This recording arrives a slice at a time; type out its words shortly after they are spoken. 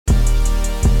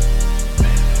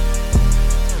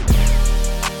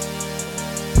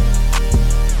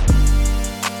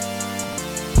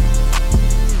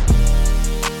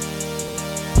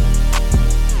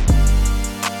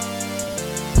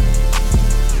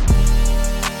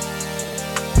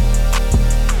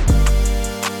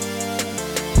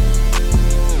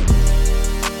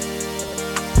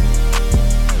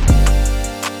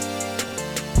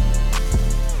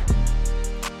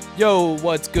Yo,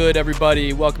 what's good,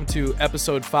 everybody? Welcome to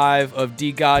episode 5 of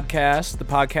DeGodCast, the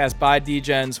podcast by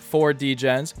Degens for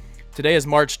Degens. Today is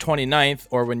March 29th,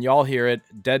 or when y'all hear it,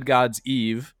 Dead God's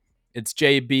Eve. It's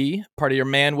JB, part of your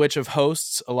man-witch of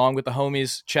hosts, along with the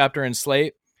homies Chapter and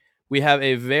Slate. We have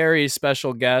a very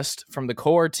special guest from the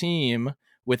core team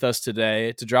with us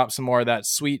today to drop some more of that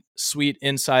sweet, sweet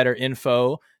insider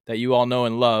info that you all know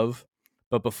and love.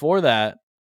 But before that,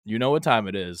 you know what time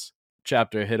it is.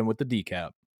 Chapter, hit him with the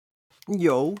decap.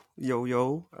 Yo.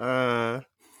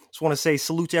 Just want to say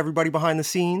salute to everybody behind the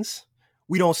scenes.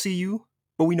 We don't see you,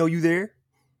 but we know you there.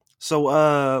 So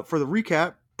for the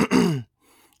recap,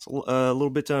 it's a little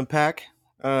bit to unpack.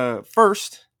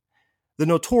 First, the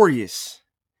notorious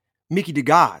Mickey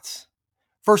DeGods.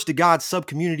 First DeGod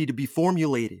sub-community to be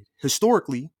formulated,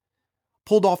 historically,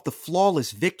 pulled off the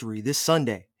flawless victory this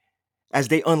Sunday as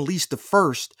they unleashed the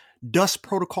first Dust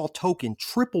Protocol token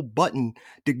triple button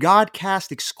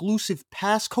DeGodCast exclusive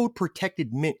passcode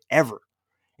protected mint ever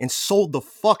and sold the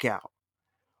fuck out.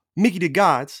 Mickey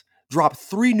DeGods dropped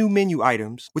 3 new menu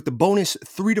items with the bonus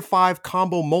 3 to 5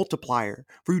 combo multiplier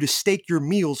for you to stake your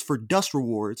meals for Dust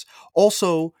rewards.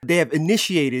 Also, they have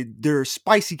initiated their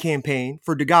spicy campaign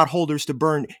for DeGod holders to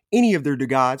burn any of their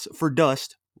DeGods for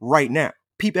Dust right now.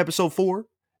 Peep episode 4.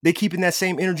 They keeping that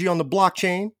same energy on the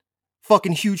blockchain.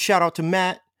 Fucking huge shout out to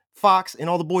Matt, Fox, and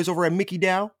all the boys over at Mickey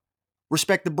DAO.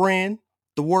 Respect the brand,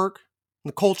 the work,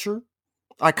 the culture.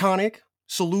 Iconic.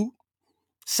 Salute.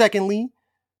 Secondly,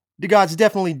 DeGods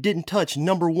definitely didn't touch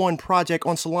 #1 project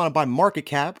on Solana by market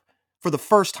cap for the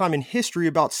first time in history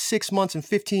about 6 months and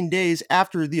 15 days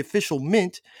after the official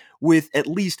mint, with at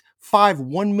least 5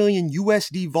 1 million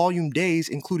USD volume days,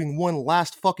 including one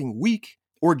last fucking week.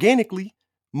 Organically,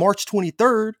 March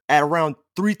 23rd at around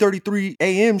 3:33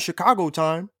 a.m. Chicago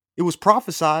time, it was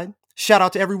prophesied. Shout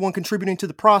out to everyone contributing to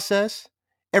the process.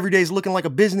 Every day's looking like a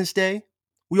business day.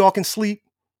 We all can sleep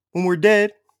when we're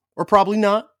dead, or probably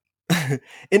not.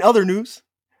 In other news,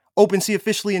 OpenSea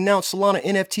officially announced Solana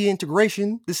NFT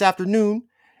integration this afternoon,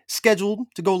 scheduled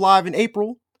to go live in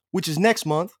April, which is next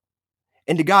month.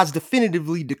 And DeGods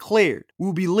definitively declared we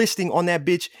will be listing on that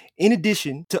bitch in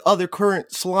addition to other current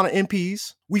Solana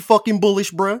MPs. We fucking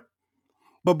bullish, bruh.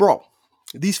 But bro,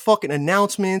 these fucking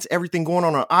announcements, everything going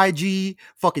on IG,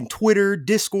 fucking Twitter,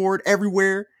 Discord,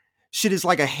 everywhere, shit is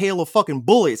like a hail of fucking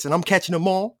bullets, and I'm catching them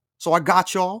all. So I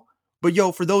got y'all. But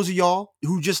yo, for those of y'all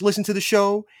who just listen to the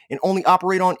show and only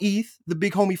operate on ETH, the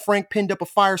big homie Frank pinned up a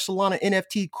fire Solana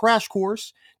NFT crash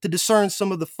course to discern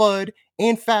some of the FUD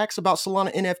and facts about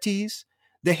Solana NFTs.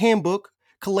 The handbook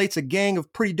collates a gang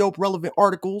of pretty dope relevant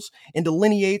articles and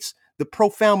delineates the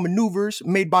profound maneuvers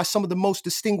made by some of the most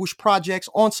distinguished projects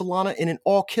on Solana in an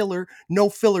all-killer,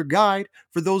 no-filler guide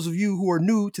for those of you who are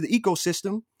new to the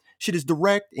ecosystem. Shit is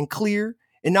direct and clear,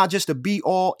 and not just a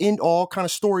be-all, end-all kind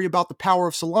of story about the power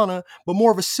of Solana, but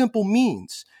more of a simple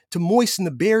means to moisten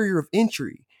the barrier of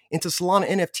entry into Solana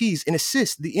NFTs and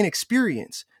assist the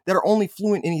inexperienced that are only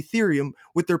fluent in Ethereum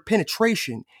with their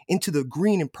penetration into the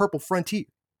green and purple frontier.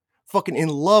 Fucking in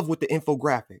love with the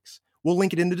infographics. We'll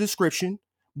link it in the description.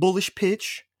 Bullish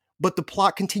pitch, but the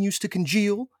plot continues to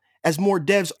congeal as more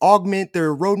devs augment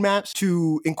their roadmaps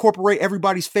to incorporate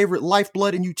everybody's favorite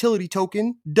lifeblood and utility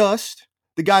token, Dust.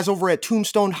 The guys over at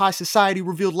Tombstone High Society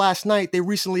revealed last night they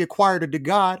recently acquired a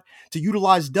DeGod to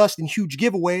utilize Dust in huge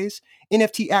giveaways,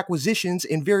 NFT acquisitions,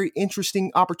 and very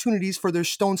interesting opportunities for their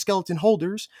stone skeleton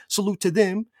holders. Salute to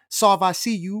them. Sav I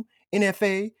see you.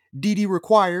 NFA. DD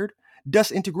required.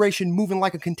 Dust integration moving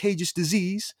like a contagious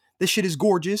disease. This shit is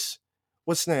gorgeous.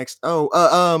 What's next?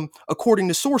 According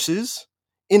to sources,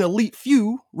 an elite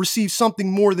few received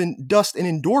something more than dust and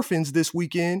endorphins this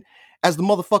weekend as the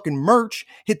motherfucking merch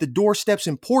hit the doorsteps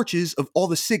and porches of all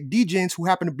the sick degens who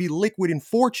happen to be liquid and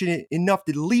fortunate enough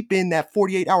to leap in that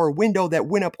 48-hour window that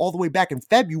went up all the way back in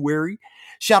February.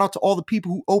 Shout out to all the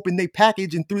people who opened their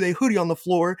package and threw their hoodie on the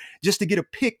floor just to get a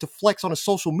pic to flex on a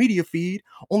social media feed.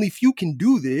 Only few can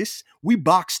do this. We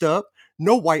boxed up.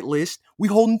 No whitelist. We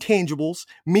holding tangibles.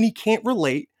 Many can't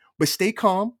relate, but stay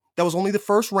calm. That was only the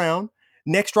first round.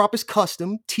 Next drop is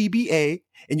custom, TBA,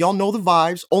 and y'all know the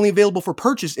vibes. Only available for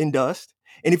purchase in Dust.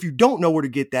 And if you don't know where to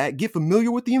get that, get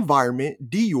familiar with the environment,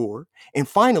 Dior. And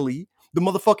finally, the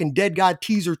motherfucking Dead God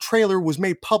teaser trailer was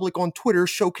made public on Twitter,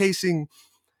 showcasing,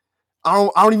 I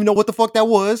don't even know what the fuck that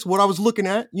was, what I was looking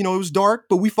at. You know, it was dark,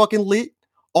 but we fucking lit.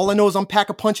 All I know is I'm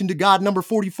pack-a-punching DeGod number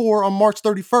 44 on March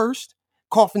 31st.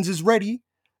 Coffins is ready.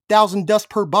 1,000 dust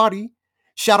per body.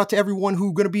 Shout out to everyone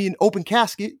who's going to be in open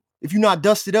casket. If you're not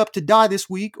dusted up to die this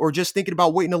week or just thinking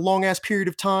about waiting a long-ass period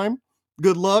of time,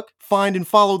 good luck. Find and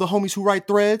follow the homies who write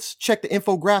threads. Check the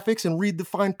infographics and read the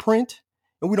fine print.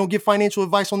 and we don't give financial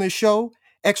advice on this show.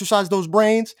 Exercise those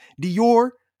brains.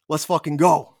 Dior, let's fucking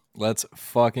go. Let's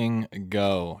fucking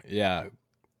go. Yeah.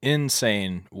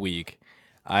 Insane week.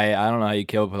 I don't know how you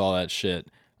keep up with all that shit.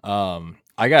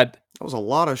 That was a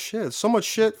lot of shit. So much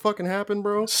shit fucking happened,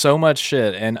 bro. So much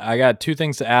shit. And I got two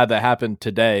things to add that happened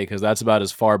today, because that's about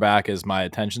as far back as my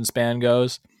attention span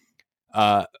goes.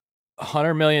 $100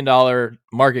 million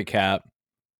market cap,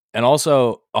 and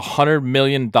also $100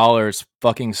 million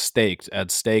fucking staked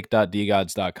at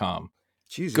stake.dgods.com.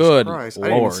 Jesus Good Christ. Lord.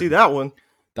 I didn't even see that one.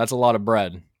 That's a lot of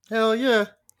bread. Hell yeah.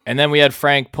 And then we had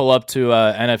Frank pull up to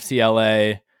NFT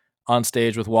LA on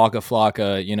stage with Waka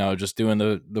Flocka, just doing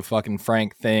the fucking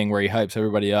Frank thing where he hypes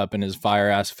everybody up in his fire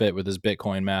ass fit with his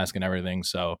Bitcoin mask and everything.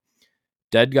 So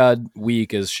Dead God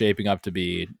Week is shaping up to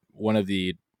be one of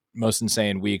the most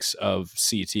insane weeks of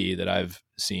CT that I've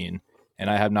seen. And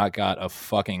I have not got a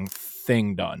fucking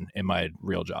thing done in my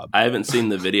real job. I haven't seen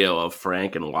the video of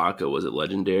Frank and Waka. Was it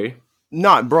legendary?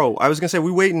 Not, bro. I was gonna say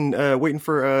we waiting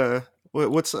for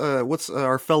what's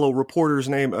our fellow reporter's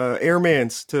name?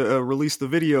 Airman's to release the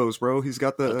videos, bro. He's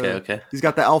got the He's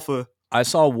got the alpha. I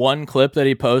saw one clip that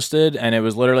he posted, and it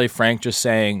was literally Frank just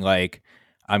saying, like,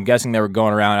 I'm guessing they were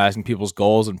going around asking people's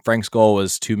goals, and Frank's goal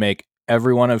was to make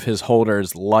every one of his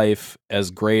holders' life as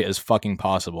great as fucking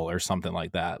possible, or something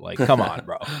like that. Like, come on,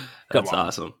 bro. That's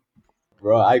awesome,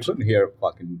 bro. I couldn't hear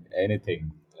fucking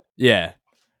anything. Yeah.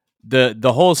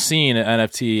 The whole scene at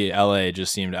NFT LA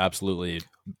just seemed absolutely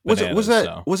bananas,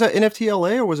 was that NFT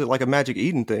LA, or was it like a Magic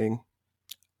Eden thing?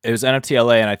 It was NFT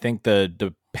LA, and I think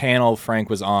the panel Frank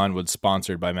was on was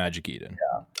sponsored by Magic Eden.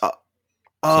 Yeah.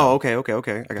 Okay.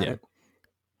 I got it.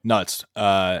 Nuts.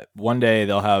 One day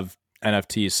they'll have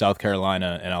NFT South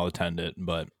Carolina, and I'll attend it.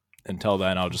 But until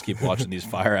then, I'll just keep watching these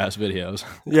fire ass videos.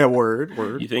 Yeah, word.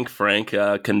 You think Frank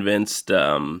convinced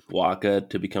Waka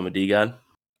to become a DeGod?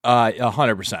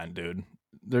 100%, dude.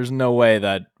 There's no way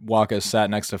that Waka sat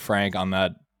next to Frank on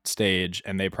that stage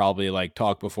and they probably like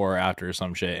talked before or after or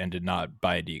some shit and did not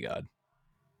buy a DeGod.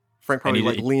 Frank probably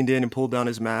leaned in and pulled down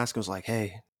his mask and was like,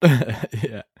 "Hey."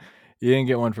 Yeah. You didn't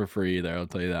get one for free either, I'll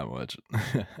tell you that much.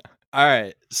 All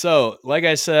right. So, like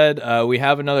I said, we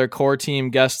have another core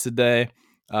team guest today,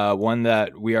 one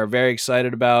that we are very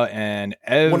excited about, and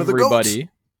everybody...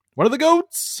 One of the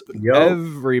goats. Yo.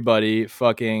 Everybody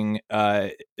fucking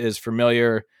is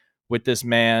familiar with this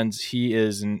man. He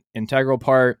is an integral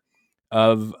part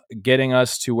of getting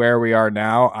us to where we are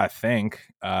now, I think.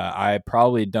 I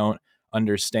probably don't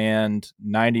understand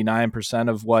 99%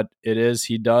 of what it is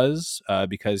he does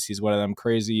because he's one of them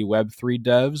crazy Web3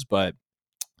 devs. But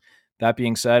that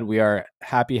being said, we are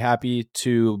happy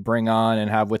to bring on and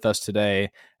have with us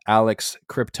today Alex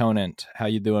Kryptonant. How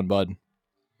you doing, bud?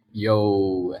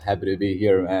 Yo, happy to be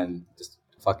here, man. Just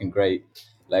fucking great.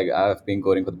 Like, I've been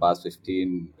coding for the past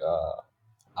 15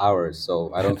 hours,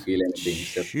 so I don't feel anything.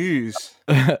 Jeez.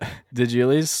 Did you at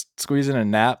least squeeze in a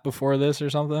nap before this or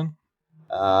something?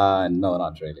 No,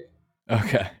 not really.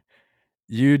 Okay.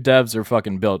 You devs are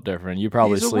fucking built different. You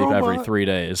probably sleep every 3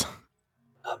 days.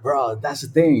 Bro, that's the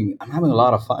thing. I'm having a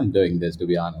lot of fun doing this, to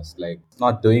be honest. Like,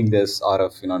 not doing this out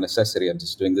of, necessity. I'm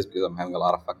just doing this because I'm having a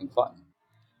lot of fucking fun.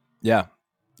 Yeah.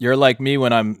 You're like me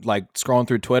when I'm like scrolling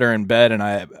through Twitter in bed and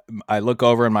I look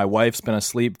over and my wife's been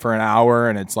asleep for an hour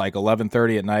and it's like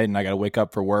 11:30 at night and I got to wake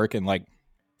up for work in like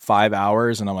 5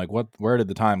 hours and I'm like, where did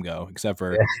the time go? Except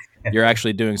for you're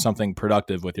actually doing something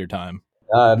productive with your time.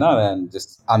 No, man.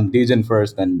 Just I'm Degen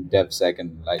first, then Dev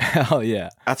second. Like, hell yeah.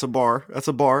 That's a bar.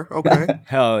 Okay.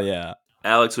 Hell yeah.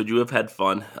 Alex, would you have had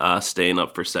fun staying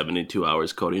up for 72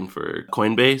 hours coding for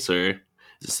Coinbase, or is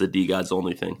this the DeGod's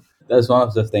only thing? That's one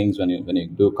of the things when you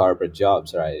do corporate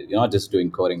jobs, right? You're not just doing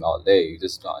coding all day. You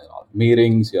just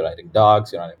meetings, you're writing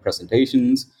docs, you're writing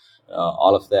presentations,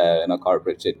 all of that,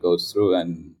 corporate shit goes through.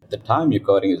 And the time you're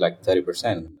coding is like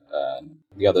 30%.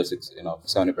 The other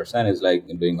 70% is like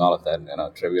doing all of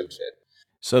that, trivial shit.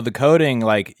 So the coding,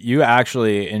 like, you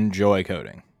actually enjoy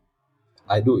coding?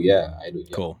 I do, yeah.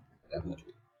 Cool.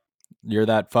 Definitely. You're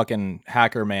that fucking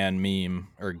hacker man meme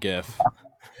or GIF.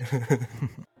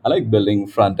 I like building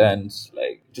front ends.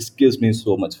 Like, it just gives me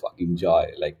so much fucking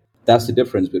joy. Like, that's the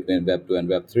difference between Web 2 and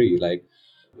Web 3. Like,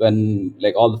 when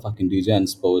like all the fucking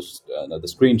degens post the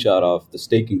screenshot of the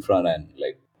staking front end,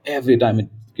 like every time it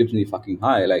gives me fucking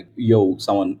high. Like, yo,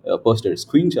 someone posted a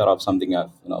screenshot of something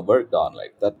I've worked on.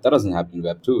 Like that doesn't happen in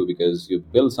Web 2 because you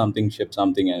build something, ship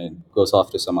something, and it goes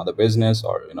off to some other business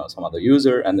or some other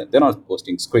user, and they're not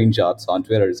posting screenshots on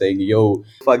Twitter saying, yo,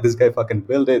 fuck, this guy fucking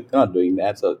built it. They're not doing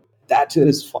that. So that shit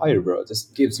is fire, bro. It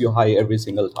just gives you high every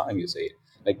single time you say it.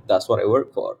 Like, that's what I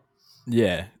work for.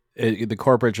 Yeah. The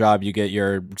corporate job, you get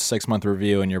your 6-month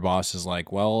review, and your boss is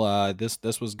like, "Well,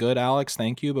 this was good, Alex.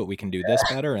 Thank you, but we can do this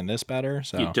better and this better."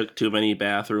 So You took too many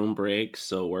bathroom breaks,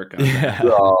 so work on that. yeah,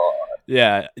 Bro,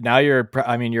 yeah. Now you're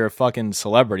a fucking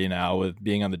celebrity now with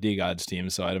being on the DeGods team.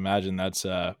 So I'd imagine that's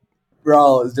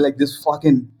bro, it's like this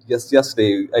fucking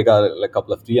yesterday I got a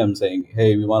couple of DMs saying,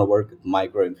 "Hey, we want to work with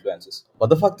micro influencers."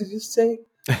 What the fuck did you say?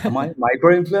 Am I a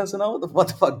micro influencer now? What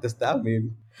the fuck does that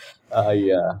mean?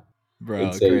 Yeah, bro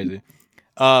insane.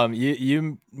 crazy.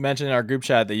 You mentioned in our group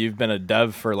chat that you've been a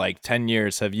dev for like 10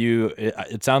 years. Have you?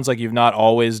 It sounds like you've not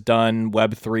always done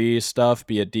Web3 stuff,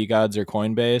 be it DeGods or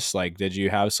Coinbase. Like, did you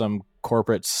have some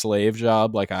corporate slave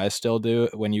job like I still do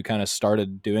when you kind of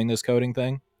started doing this coding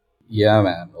thing? Yeah,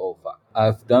 man. Oh fuck.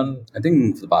 I've done. I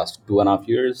think for the past 2.5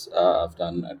 years, I've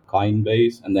done at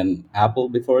Coinbase and then Apple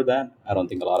before that. I don't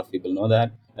think a lot of people know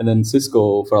that. And then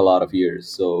Cisco for a lot of years.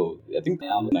 So I think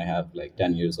I have like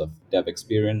 10 years of dev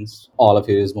experience. All of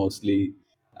it is mostly.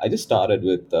 I just started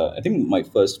with. I think my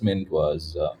first mint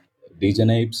was Degen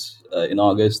Apes in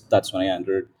August. That's when I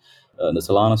entered the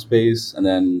Solana space, and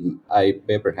then I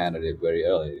paper handed it very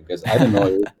early because I didn't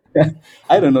know.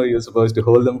 I don't know you're supposed to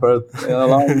hold them for a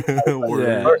long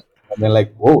Yeah. Word. and then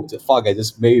like, whoa, the fuck, I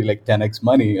just made like 10x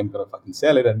money. I'm gonna fucking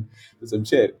sell it and do some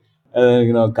shit.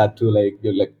 And then, cut to like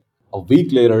you're like a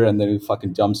week later and then it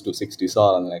fucking jumps to 60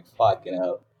 sol and like fuck,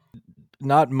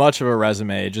 Not much of a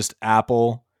resume, just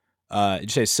Apple. Did you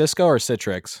say Cisco or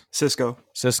Citrix? Cisco.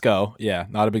 Cisco, yeah,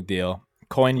 not a big deal.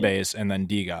 Coinbase and then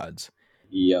DeGods.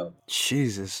 Yeah.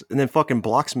 Jesus. And then fucking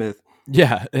Blocksmith.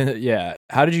 Yeah, yeah.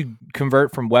 How did you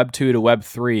convert from Web 2 to Web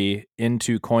 3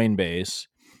 into Coinbase?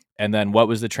 And then what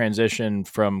was the transition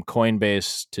from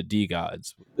Coinbase to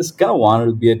DeGods? Just kind of wanted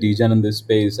to be a degen in this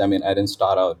space. I mean, I didn't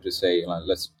start out to say,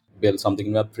 let's build something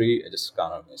in Web3. I just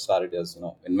kind of started as,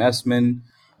 investment,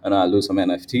 and I'll do some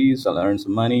NFTs, I'll earn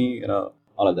some money,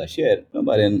 all of that shit.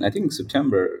 But in, I think,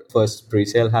 September, first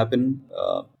pre-sale happened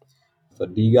for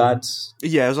DGOTs.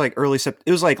 Yeah, it was like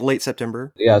it was like late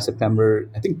September. Yeah, September,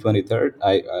 I think 23rd.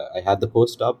 I had the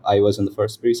post up. I was in the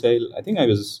first pre-sale. I think I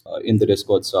was in the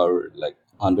Discord server like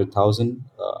 100,000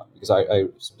 because I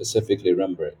specifically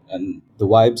remember it. And the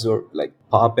vibes were like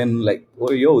popping, like,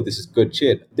 oh, yo, this is good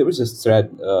shit. There was this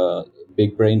thread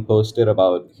Big Brain posted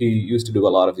about, he used to do a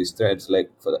lot of these threads like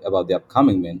about the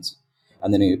upcoming mints.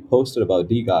 And then he posted about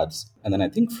DGOTs. And then I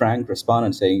think Frank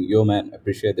responded saying, yo, man,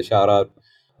 appreciate the shout out.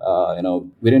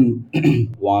 We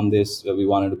didn't want this. We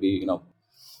wanted to be,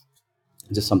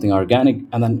 just something organic.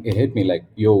 And then it hit me like,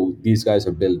 yo, these guys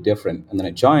are built different. And then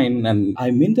I joined and I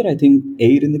minted, I think,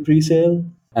 8 in the pre-sale.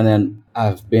 And then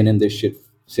I've been in this shit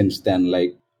since then.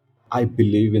 Like, I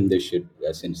believe in this shit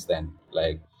since then.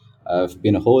 Like, I've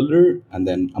been a holder and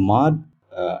then a mod,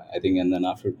 I think. And then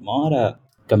after mod, a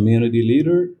community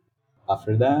leader.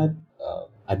 After that,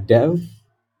 a dev.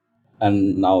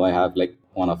 And now I have like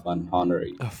one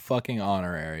honorary. A fucking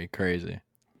honorary. Crazy.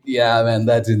 Yeah, man,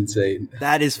 that's insane.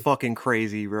 That is fucking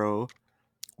crazy, bro.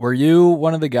 Were you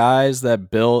one of the guys that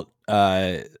built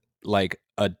like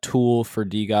a tool for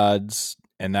DGODs,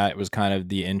 and that was kind of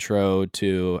the intro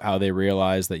to how they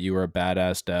realized that you were a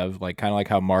badass dev, like kind of like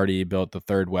how Marty built the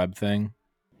third web thing?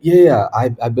 Yeah, I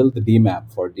built the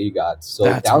DMAP for DGODs. So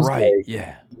That's that was right. like,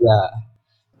 Yeah.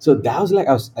 So that was like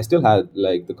I still had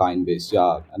like the Coinbase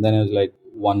job, and then it was like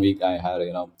 1 week I had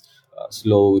a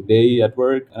slow day at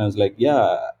work, and I was like,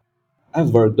 yeah,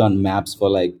 I've worked on maps for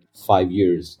like 5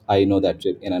 years. I know that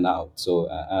shit in and out. So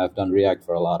I've done React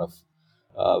for a lot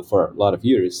of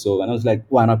years. So and I was like,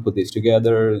 why not put this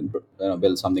together,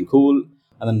 build something cool?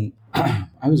 And then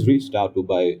I was reached out to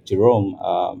by Jerome,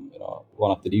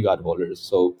 one of the DGOD holders.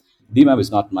 So DMAP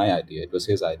is not my idea; it was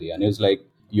his idea, and he was like,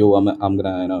 yo, I'm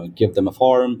gonna give them a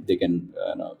form. They can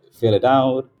fill it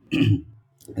out, and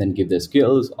then give their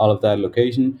skills, all of that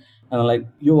location. And I'm like,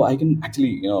 yo, I can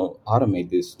actually, automate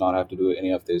this, not have to do any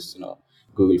of this,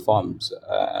 Google Forms.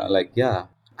 Like, yeah,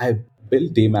 I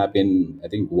built DMAP in, I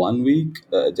think, 1 week,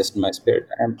 just in my spare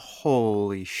time.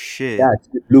 Holy shit. Yeah,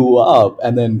 it blew up.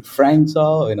 And then Frank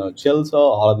saw, Chill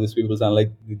saw, all of these people sound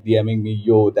like DMing me,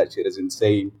 yo, that shit is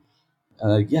insane.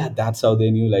 Yeah, that's how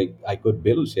they knew, like, I could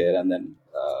build shit. And then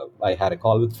I had a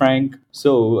call with Frank.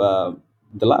 So,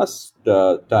 the last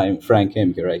time Frank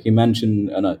came here, right, he mentioned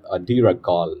a direct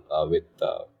call with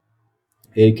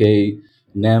AK,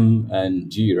 Nem, and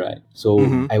G, right? So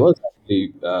I was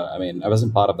actually, I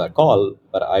wasn't part of that call,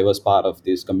 but I was part of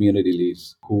these community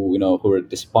leads who were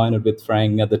disappointed with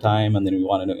Frank at the time, and then we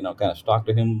wanted to, kind of talk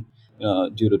to him.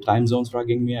 Due to time zones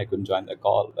rugging me, I couldn't join that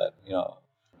call, but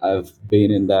I've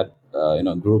been in that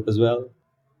group as well.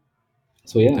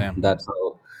 So yeah, Damn. that's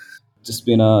how just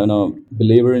been a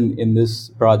believer in this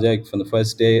project from the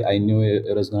first day. I knew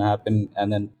it was going to happen,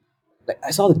 and then like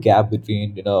I saw the gap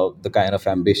between the kind of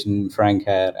ambition Frank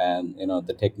had and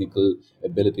the technical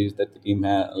abilities that the team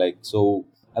had. Like so,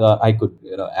 I thought I could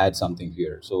add something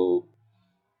here. So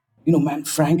man,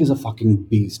 Frank is a fucking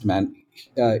beast, man.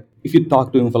 If you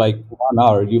talk to him for like 1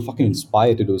 hour, you fucking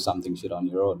inspired to do something shit on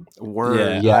your own.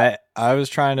 Word. Yeah, I was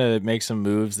trying to make some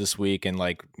moves this week and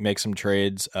like make some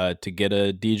trades to get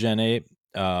a DGen 8.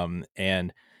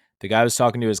 And the guy I was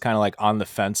talking to was kind of like on the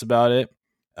fence about it,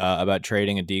 about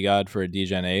trading a DGod for a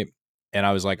DGen 8. And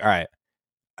I was like, all right,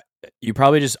 you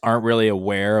probably just aren't really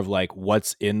aware of like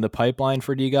what's in the pipeline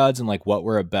for DGods and like what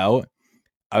we're about.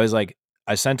 I was like,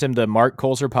 I sent him the Mark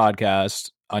Colser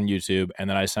podcast on YouTube, and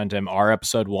then I sent him our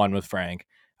episode 1 with Frank.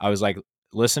 I was like,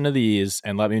 listen to these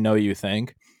and let me know what you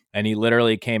think. And he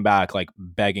literally came back like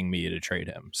begging me to trade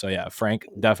him. So yeah, Frank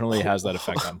definitely has that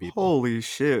effect on people. Holy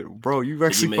shit, bro! You've Did you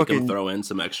actually make fucking him throw in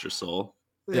some extra soul?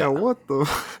 yeah. What the?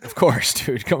 Of course,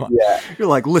 dude. Come on. Yeah, You're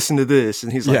like, listen to this,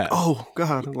 and he's like, Yeah. oh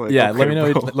god. I'm like, Yeah, okay, let me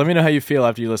know. bro. Let me know how you feel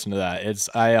after you listen to that. It's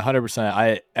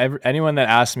 100%. Anyone that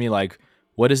asks me like,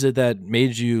 what is it that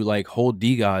made you like hold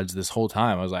DGods this whole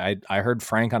time? I was like, I heard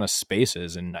Frank on a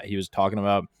Spaces, and he was talking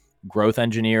about growth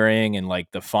engineering and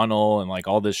like the funnel and like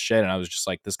all this shit, and I was just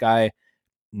like, this guy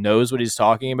knows what he's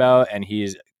talking about, and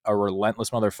he's a relentless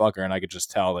motherfucker, and I could just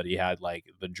tell that he had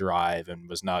like the drive and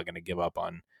was not going to give up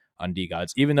on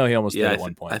DGods, even though he almost did at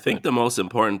one point. I think the most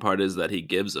important part is that he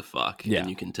gives a fuck, Yeah. and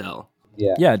you can tell.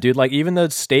 Yeah, dude, like even the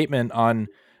statement on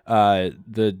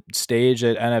the stage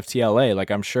at NFTLA, like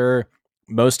I'm sure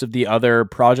most of the other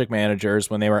project managers,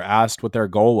 when they were asked what their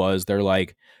goal was, they're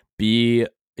like, be,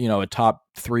 a top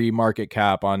 3 market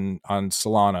cap on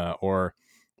Solana or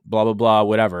blah, blah, blah,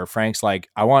 whatever. Frank's like,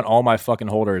 I want all my fucking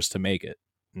holders to make it.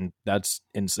 And that's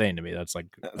insane to me. That's like,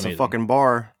 It's amazing. a fucking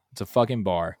bar. It's a fucking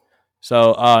bar.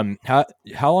 So,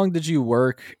 how long did you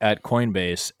work at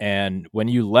Coinbase? And when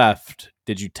you left,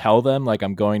 did you tell them like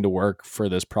I'm going to work for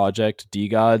this project,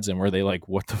 DGods? And were they like,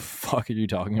 what the fuck are you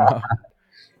talking about?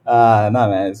 no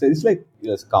man. So it's like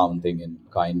it's a common thing in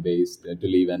Coinbase to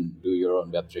leave and do your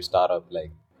own Web3 startup.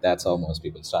 Like that's how most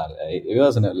people started. It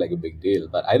wasn't like a big deal,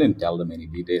 but I didn't tell them any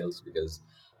details because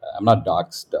I'm not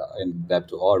doxed in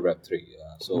Web2 or Web3.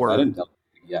 So Word. I didn't tell them.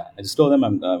 Yeah, I just told them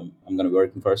I'm going to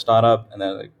work for a startup, and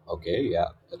they're like, okay, yeah,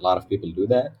 a lot of people do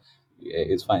that.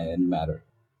 It's fine, it didn't matter.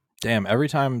 Damn, every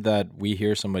time that we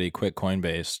hear somebody quit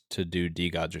Coinbase to do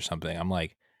DGods or something, I'm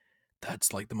like,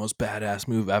 that's like the most badass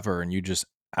move ever. And you just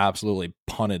absolutely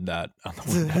punted that on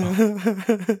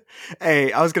the window.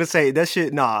 Hey, I was gonna say that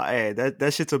shit. Nah, hey,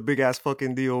 that shit's a big ass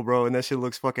fucking deal, bro, and that shit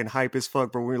looks fucking hype as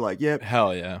fuck. Bro, we're like, yep,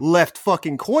 Hell yeah. left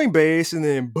fucking Coinbase, and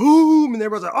then boom, and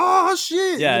everybody's like, oh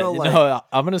shit, Yeah, like,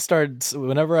 I'm going to start,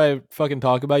 whenever I fucking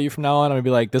talk about you from now on, I'm going to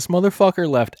be like, this motherfucker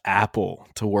left Apple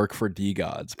to work for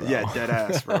DGods, bro. yeah, dead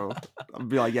ass, bro. I'll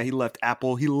be like, yeah, he left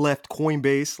Apple, he left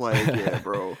Coinbase, like, yeah,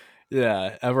 bro.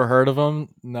 Yeah, ever heard of him?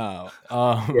 No.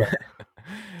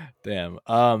 Damn.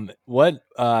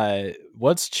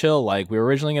 What's chill like? We were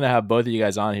originally going to have both of you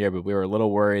guys on here, but we were a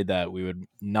little worried that we would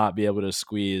not be able to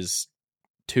squeeze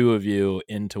 2 of you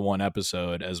into one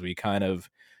episode, as we kind of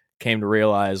came to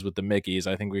realize with the Mickeys.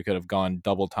 I think we could have gone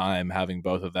double time having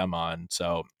both of them on.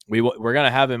 So we're going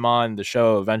to have him on the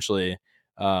show eventually.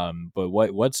 But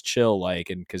what's chill like?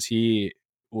 And because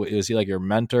was he like your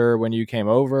mentor when you came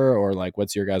over, or like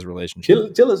what's your guys'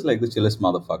 relationship? Chill is like the chillest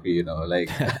motherfucker, like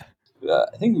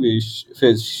I think we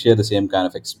share the same kind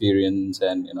of experience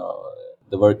and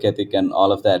the work ethic and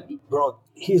all of that. Bro,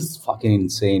 he's fucking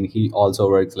insane. He also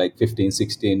works like 15,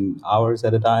 16 hours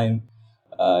at a time.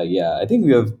 Yeah, I think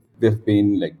we've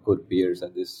been like good peers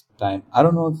at this time. I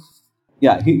don't know if,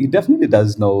 yeah, he definitely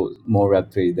does know more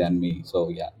Web3 than me. So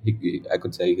yeah, I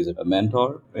could say he's a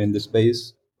mentor in this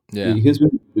space. Yeah. He's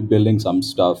been building some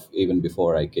stuff even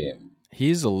before I came.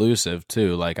 He's elusive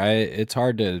too. Like it's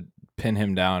hard to pin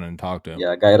him down and talk to him.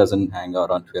 Yeah, guy doesn't hang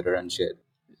out on Twitter and shit.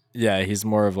 Yeah, he's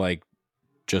more of like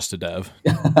just a dev.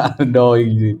 No,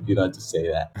 you don't just say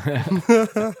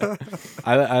that.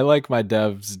 I like my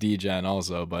devs DGen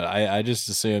also, but I just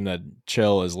assume that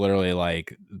Chill is literally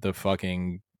like the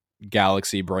fucking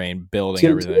galaxy brain building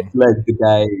everything. Like the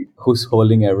guy who's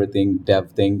holding everything,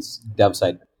 dev things, dev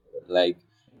side. Like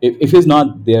if he's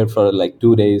not there for like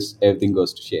 2 days, everything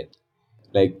goes to shit.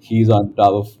 Like he's on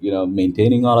top of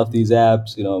maintaining all of these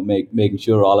apps, making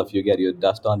sure all of you get your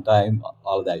dust on time,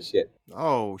 all of that shit.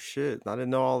 Oh shit, I didn't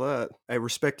know all that. Hey,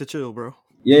 respect to Chill, bro.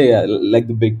 Yeah, like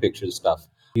the big picture stuff.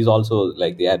 He's also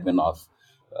like the admin of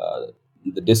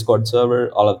the Discord server,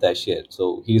 all of that shit.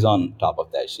 So he's on top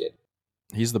of that shit.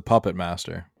 He's the puppet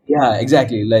master. Yeah,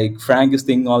 exactly. Like Frank is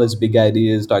thinking all his big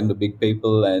ideas, talking to big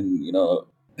people, and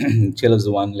Chill is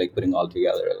the one like putting all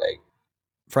together. Like,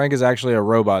 Frank is actually a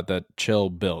robot that Chill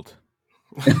built.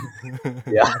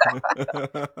 yeah,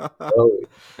 oh,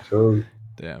 true.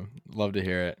 Damn, love to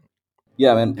hear it.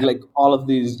 Yeah, man. Like all of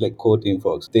these like core team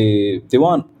folks, they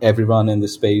want everyone in the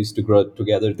space to grow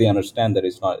together. They understand that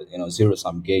it's not zero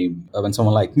sum game. When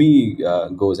someone like me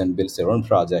goes and builds their own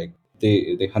project,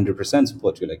 they 100%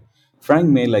 support you. Like Frank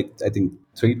made like I think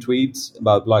 3 tweets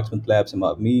about Blacksmith Labs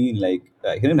about me. Like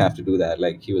he didn't have to do that.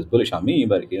 Like he was bullish on me,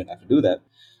 but he didn't have to do that.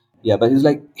 Yeah, but he's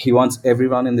like he wants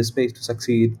everyone in the space to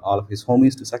succeed, all of his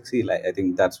homies to succeed. Like I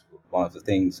think that's one of the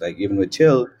things. Like even with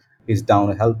Chill, he's down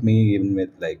to help me. Even with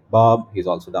like Bob, he's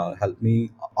also down to help me.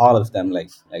 All of them,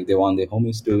 like they want their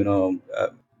homies to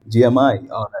GMI,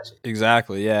 all that shit.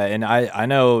 Exactly, yeah. And I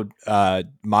know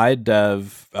my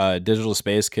dev Digital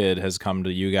Space Kid has come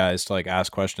to you guys to like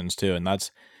ask questions too, and that's,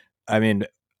 I mean,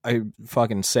 I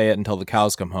fucking say it until the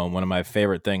cows come home. One of my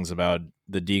favorite things about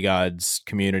the DeGods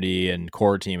community and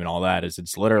core team and all that is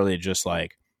it's literally just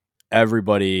like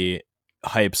everybody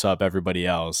hypes up everybody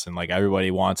else, and like everybody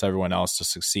wants everyone else to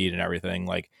succeed and everything.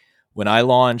 Like when I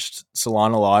launched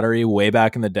Solana Lottery way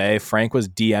back in the day, Frank was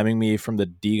DMing me from the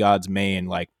DeGods main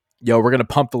like, yo, we're gonna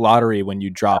pump the lottery when you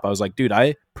drop. I was like, dude,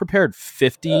 I prepared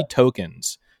 50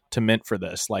 tokens to mint for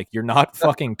this. Like, you're not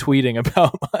fucking tweeting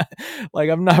about like,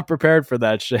 I'm not prepared for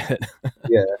that shit.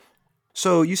 Yeah,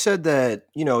 So you said that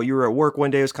you were at work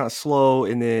one day, it was kind of slow,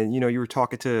 and then you were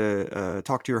talking to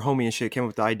your homie and shit, came up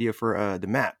with the idea for the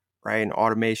map, right, and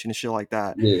automation and shit like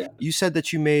that. yeah, You said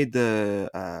that you made the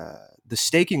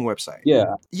staking website.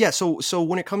 yeah. Yeah. So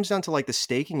when it comes down to like the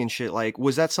staking and shit, like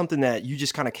was that something that you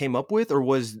just kind of came up with, or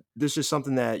was this just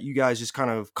something that you guys just kind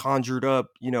of conjured up,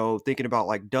 thinking about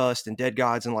like dust and dead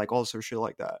gods and like all sort of shit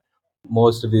like that?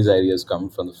 Most of these ideas come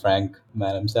from the Frank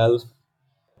man himself.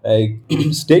 Like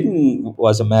staking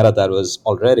was a meta that was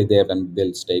already there when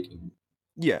built staking.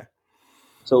 Yeah.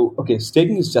 So, okay,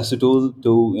 staking is just a tool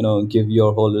to give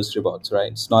your holders rewards,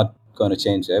 right? It's not going to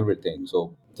change everything.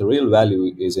 So the real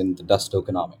value is in the dust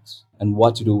tokenomics and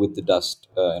what you do with the dust,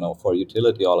 for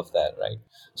utility, all of that, right?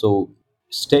 So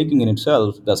staking in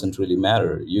itself doesn't really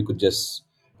matter. You could just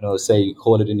say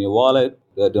hold it in your wallet,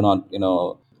 do not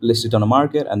list it on a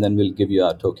market, and then we'll give you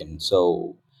a token.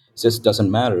 So it just doesn't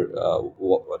matter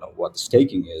what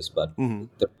staking is, but Mm-hmm.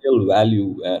 the real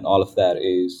value and all of that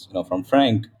is from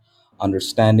Frank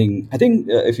understanding. I think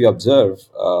if you observe,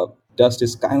 dust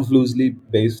is kind of loosely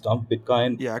based on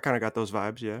Bitcoin. Yeah, I kind of got those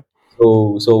vibes. Yeah.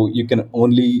 So you can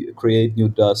only create new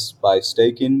dust by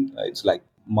staking. It's like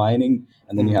mining,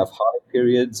 and then you have hard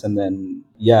periods, and then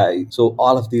yeah. So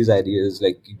all of these ideas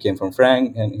like came from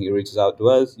Frank, and he reaches out to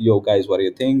us. Yo, guys, what do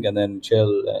you think? And then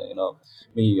Chill,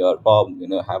 me or Bob,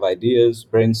 have ideas,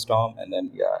 brainstorm, and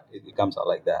then yeah, it comes out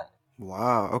like that.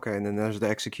 Wow. Okay. And then there's the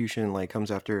execution, like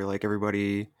comes after like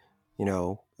everybody,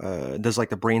 does like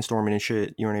the brainstorming and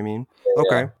shit. You know what I mean?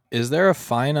 Okay. Is there a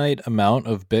finite amount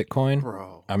of Bitcoin?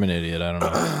 Bro. I'm an idiot. I don't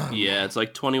know. Yeah, it's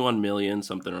like 21 million,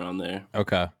 something around there.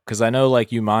 Okay. Because I know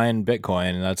like you mine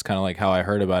Bitcoin, and that's kind of like how I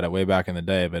heard about it way back in the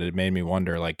day, but it made me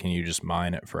wonder, like, can you just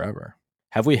mine it forever?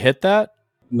 Have we hit that?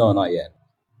 No, not yet.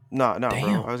 No, bro.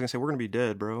 Damn. I was gonna say we're gonna be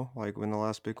dead, bro. Like when the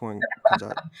last Bitcoin comes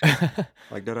out,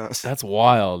 like dead ass. That's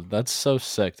wild. That's so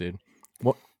sick, dude.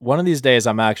 One of these days,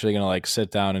 I'm actually gonna like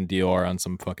sit down and Dior on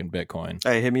some fucking Bitcoin.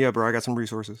 Hey, hit me up, bro. I got some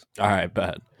resources. All right,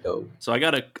 bet. Yo. So I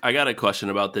got a question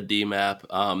about the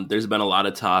DMAP. There's been a lot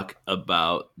of talk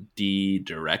about D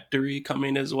directory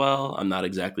coming as well. I'm not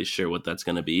exactly sure what that's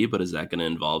going to be, but is that going to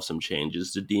involve some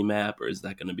changes to DMAP, or is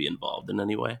that going to be involved in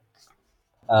any way?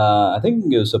 I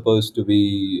think it was supposed to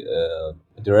be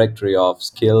a directory of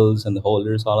skills and the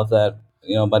holders, all of that.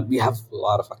 But we have a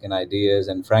lot of fucking ideas,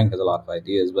 and Frank has a lot of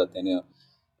ideas. But then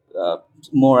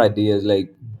more ideas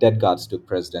like dead gods took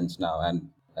precedence now, and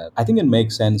I think it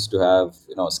makes sense to have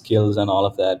skills and all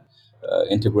of that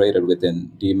integrated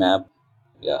within DMAP.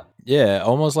 Yeah. Yeah,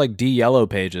 almost like D Yellow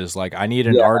Pages. Like, I need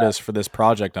an artist for this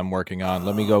project I'm working on.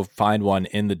 Let me go find one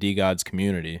in the DeGods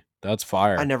community. That's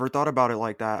fire. I never thought about it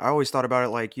like that. I always thought about it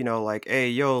like, like, hey,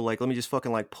 yo, like, let me just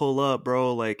fucking like pull up,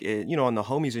 bro, like, on the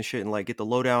homies and shit and like get the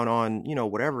lowdown on,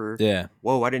 whatever. Yeah.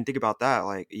 Whoa, I didn't think about that.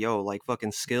 Like, yo, like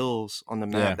fucking skills on the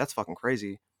map. Yeah. That's fucking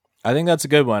crazy. I think that's a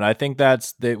good one. I think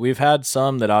that's that we've had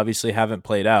some that obviously haven't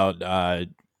played out. What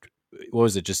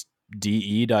was it? Just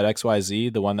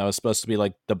de.xyz, the one that was supposed to be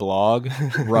like the blog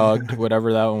rugged,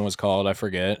 whatever that one was called, I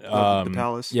forget. The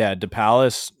Palace. Yeah, the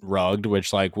Palace rugged,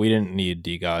 which like we didn't need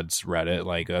DeGod's Reddit,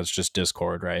 like that's just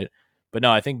Discord, right? But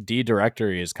no, I think D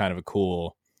directory is kind of a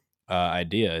cool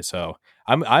idea. So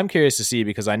I'm curious to see,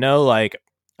 because I know like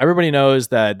everybody knows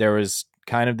that there was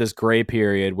kind of this gray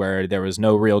period where there was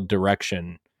no real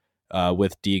direction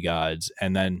with DeGods,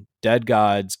 and then Dead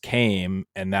Gods came,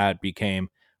 and that became,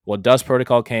 well, Dust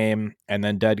Protocol came, and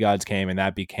then Dead Gods came, and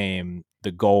that became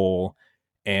the goal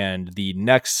and the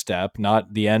next step,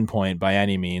 not the end point by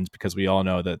any means, because we all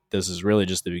know that this is really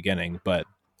just the beginning. But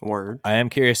Word. I am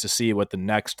curious to see what the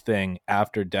next thing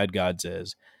after Dead Gods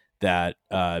is that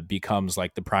becomes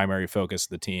like the primary focus of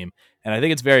the team. And I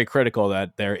think it's very critical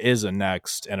that there is a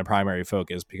next and a primary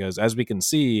focus, because as we can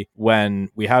see, when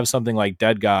we have something like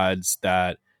Dead Gods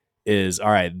that is,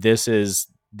 all right, this is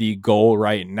the goal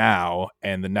right now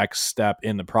and the next step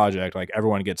in the project, like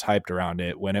everyone gets hyped around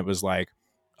it. When it was like,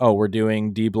 oh, we're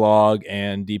doing D-Blog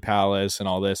and D-Palace and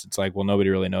all this, it's like, well, nobody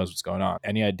really knows what's going on.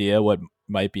 Any idea what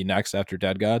might be next after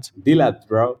Dead Gods? D-Labs,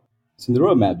 bro. It's in the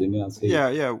roadmap, didn't you? See.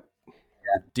 Yeah.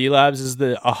 D-Labs is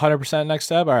the 100% next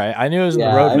step? All right. I knew it was in the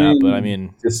Yeah, roadmap, but I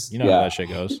mean, just, you know how that shit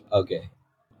goes. Okay.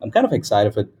 I'm kind of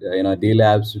excited for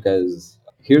D-Labs because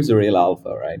here's the real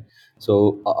alpha, right?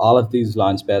 So all of these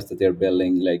launch pads that they're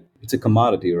building, like, it's a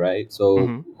commodity, right?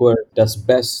 So whoever does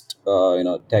best,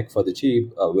 tech for the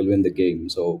cheap will win the game.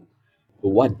 So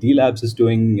what D-Labs is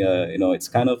doing, it's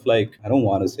kind of like, I don't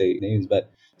want to say names,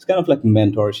 but it's kind of like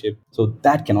mentorship. So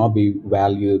that cannot be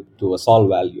valued to a solve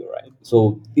value, right?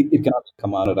 So it cannot be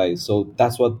commoditized. So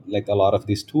that's what like a lot of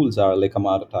these tools are, like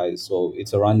commoditized. So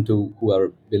it's a run to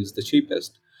whoever builds the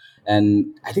cheapest.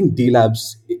 And I think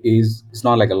D-Labs is it's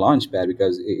not like a launch pad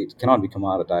because it cannot be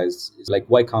commoditized. It's like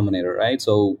Y Combinator, right?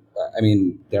 So,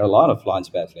 there are a lot of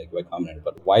launch pads like Y Combinator,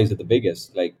 but why is it the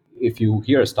biggest? Like, if you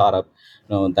hear a startup,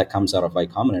 that comes out of Y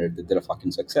Combinator, they're a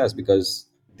fucking success because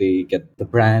they get the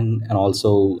brand and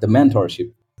also the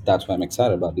mentorship. That's why I'm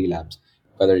excited about D-Labs.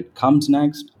 Whether it comes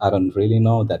next, I don't really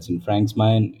know. That's in Frank's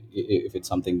mind. If it's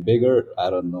something bigger,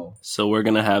 I don't know. So we're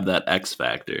going to have that X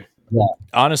factor. Yeah.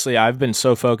 Honestly, I've been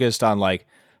so focused on like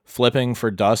flipping for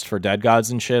Dust for Dead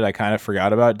Gods and shit, I kind of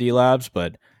forgot about D-Labs,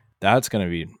 but that's going to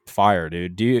be fire,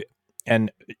 dude.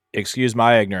 And excuse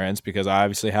my ignorance because I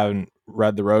obviously haven't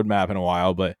read the roadmap in a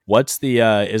while, but what's the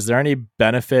is there any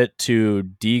benefit to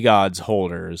DeGods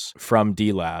holders from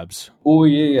D-Labs? Oh,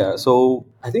 yeah. So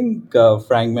I think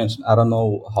Frank mentioned, I don't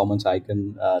know how much I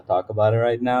can talk about it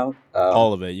right now.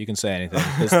 All of it. You can say anything.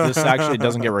 This actually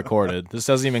doesn't get recorded. This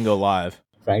doesn't even go live.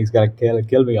 Frank's got to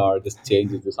kill me or just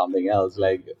change it to something else.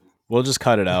 Like, we'll just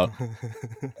cut it out.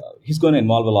 He's going to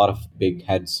involve a lot of big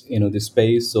heads in this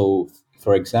space. So,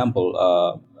 for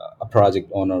example, a project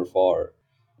owner for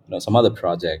some other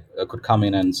project could come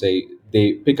in and say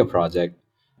they pick a project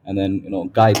and then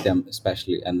guide them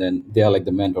especially, and then they are like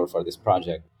the mentor for this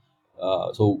project.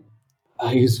 So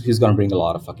he's going to bring a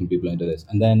lot of fucking people into this,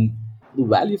 and then the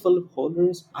value for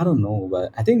holders, I don't know,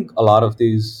 but I think a lot of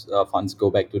these funds go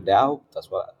back to DAO.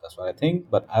 That's what I think,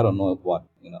 but I don't know what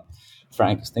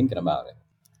Frank is thinking about it.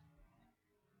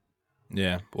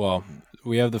 Yeah, well,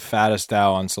 we have the fattest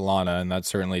DAO on Solana, and that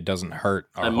certainly doesn't hurt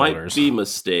our holders. I might be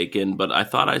mistaken, but I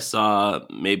thought I saw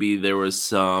maybe there was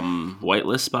some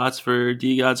whitelist spots for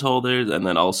DeGods holders, and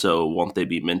then also won't they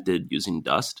be minted using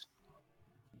Dust?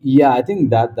 Yeah, I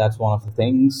think that's one of the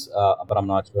things, but I'm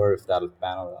not sure if that'll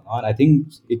pan out or not. I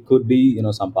think it could be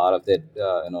some part of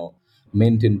that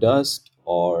mint in Dust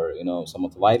or some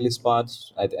of the whitelist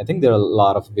spots. I think there are a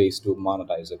lot of ways to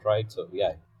monetize it, right? So yeah,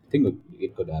 I think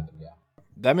it could happen. Yeah.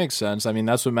 That makes sense. I mean,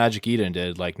 that's what Magic Eden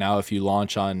did. Like now, if you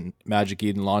launch on Magic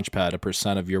Eden Launchpad,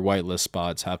 1% of your whitelist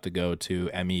spots have to go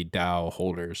to ME DAO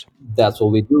holders. That's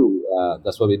what we do.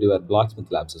 That's what we do at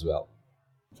Blocksmith Labs as well.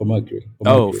 For Mercury.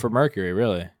 For Mercury,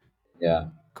 really? Yeah.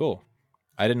 Cool.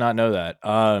 I did not know that.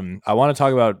 I want to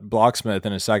talk about Blocksmith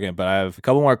in a second, but I have a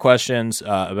couple more questions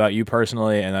about you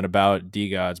personally and then about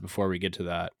DeGods before we get to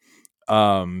that.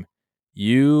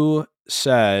 You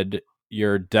said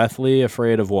you're deathly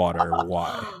afraid of water.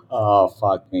 Why? Oh,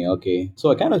 fuck me. Okay. So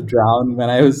I kind of drowned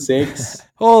when I was 6.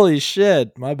 Holy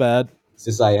shit. My bad.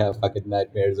 Since I have fucking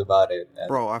nightmares about it.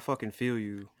 Bro, I fucking feel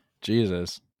you.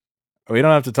 Jesus. We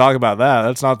don't have to talk about that.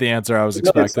 That's not the answer I was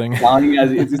expecting.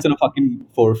 It's in a fucking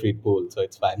 4 feet pool, so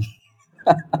it's fine.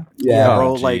 Yeah,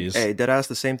 bro. Like, hey, deadass,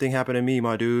 the same thing happened to me,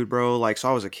 my dude, bro. Like, so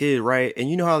I was a kid, right? And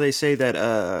you know how they say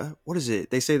that, what is it?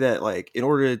 They say that, like, in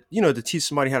order to, to teach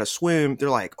somebody how to swim, they're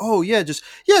like, oh, just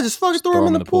fucking throw them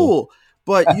in the pool.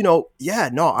 But,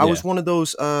 I was one of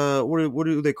those, what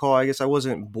do they call? I guess I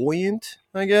wasn't buoyant,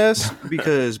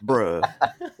 because, bruh,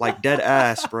 like dead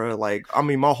ass, bruh. Like, I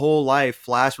mean, my whole life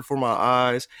flashed before my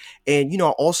eyes. And,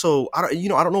 also, I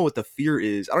don't know what the fear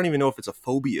is. I don't even know if it's a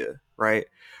phobia, right?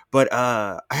 But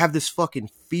I have this fucking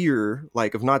fear,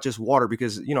 like, of not just water,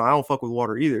 because, I don't fuck with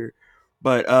water either.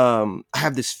 But I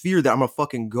have this fear that I'm gonna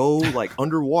fucking go like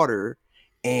underwater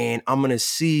and I'm gonna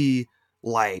see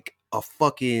like a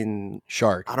fucking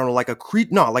Shark. I don't know, like a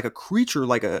creature,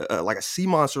 like a sea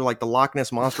monster, like the Loch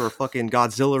Ness monster or fucking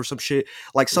Godzilla or some shit,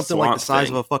 like something like the size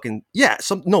of a fucking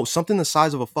something the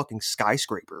size of a fucking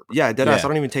skyscraper. Yeah, deadass. I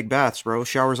don't even take baths, bro.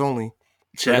 Showers only.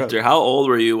 Chapter, how old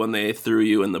were you when they threw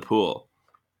you in the pool?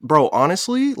 Bro,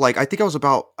 honestly, like I think I was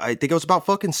about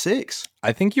fucking 6.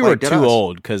 I think you were too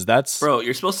old because that's bro.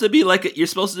 You're supposed to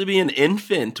be an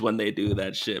infant when they do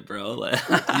that shit, bro.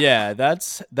 Yeah,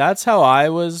 that's how I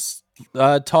was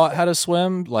taught how to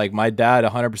swim. Like my dad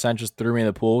 100% just threw me in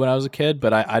the pool when I was a kid,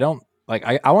 but I don't like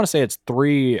I want to say it's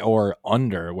 3 or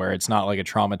under where it's not like a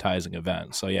traumatizing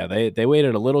event. So yeah, they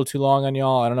waited a little too long on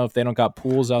y'all. I don't know if they don't got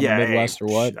pools out in the Midwest or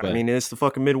what. But I mean, it's the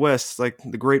fucking Midwest. It's like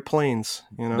the Great Plains,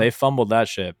 you know. They fumbled that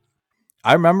shit.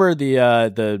 I remember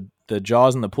the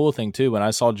Jaws in the pool thing too. When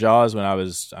I saw Jaws when I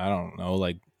was, I don't know,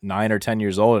 like 9 or 10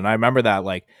 years old, and I remember that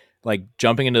like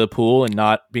jumping into the pool and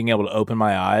not being able to open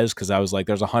my eyes because I was like,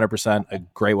 "There's 100% a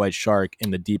great white shark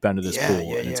in the deep end of this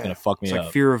pool, and it's gonna fuck me it's up."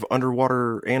 Like fear of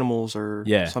underwater animals or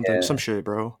something, some shit,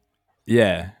 bro.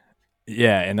 Yeah,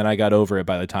 and then I got over it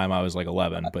by the time I was like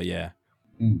 11. But yeah,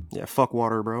 fuck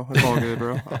water, bro. It's all good,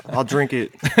 bro. I'll drink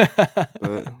it.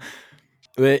 But...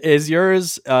 Is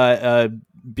yours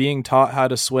being taught how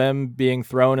to swim, being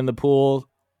thrown in the pool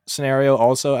scenario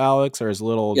also, Alex, or is a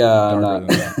little darker than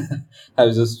that? I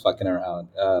was just fucking around,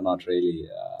 not really.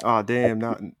 Oh damn!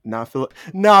 Now I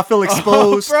feel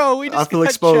exposed, bro. We just got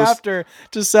exposed. Chapter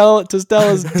to tell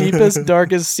his deepest,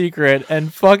 darkest secret,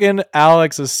 and fucking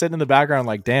Alex is sitting in the background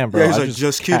like, damn, bro. Yeah, he's like,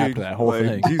 just kidding. That whole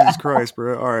thing. Jesus Christ,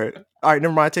 bro. All right,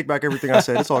 never mind. I take back everything I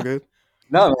said. It's all good.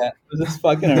 No, man, I was just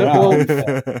fucking around.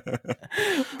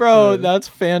 Bro, that's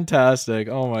fantastic.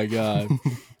 Oh my god.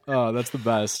 Oh, that's the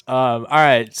best. All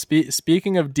right.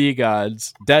 Speaking of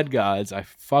dead gods, I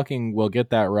fucking will get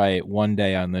that right one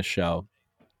day on this show.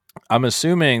 I'm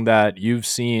assuming that you've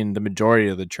seen the majority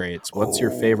of the traits. What's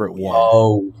your favorite one?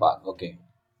 Oh, fuck. Okay.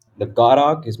 The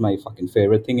Godhawk is my fucking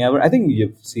favorite thing ever. I think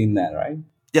you've seen that, right?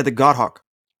 Yeah, the Godhawk.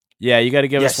 Yeah, you got to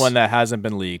give us one that hasn't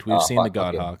been leaked. We've seen the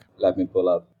Godhawk. Okay. Let me pull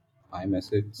up my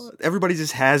message. Everybody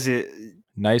just has it.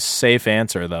 Nice, safe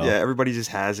answer, though. Yeah, everybody just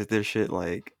has it. Their shit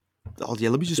like... Oh yeah,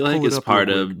 let me just pull pull it as up. Part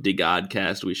of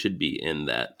DeGodCast, we should be in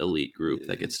that elite group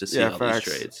that gets to see all these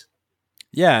trades.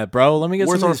 Yeah, bro. Let me get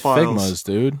some of these Figmas,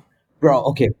 dude. Bro,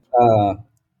 okay.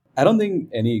 I don't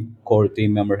think any core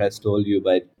team member has told you,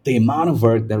 but the amount of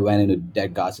work that went into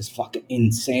Dead Gods is fucking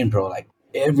insane, bro. Like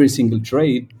every single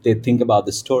trade, they think about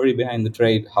the story behind the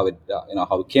trade, how it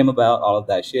how it came about, all of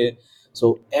that shit.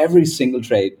 So every single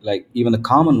trade, like even the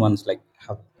common ones, like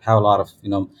have a lot of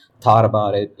thought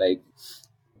about it, like.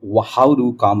 How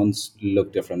do commons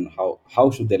look different?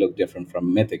 How should they look different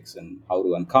from mythics, and how do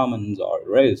uncommons or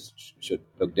rares should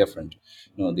look different?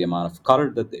 The amount of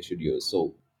color that they should use.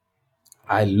 So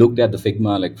I looked at the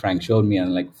Figma like Frank showed me,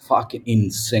 and like fucking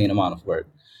insane amount of work.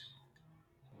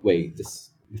 Wait,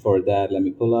 just before that, let me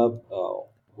pull up.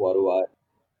 What do I?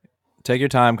 Take your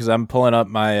time because I'm pulling up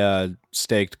my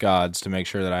staked gods to make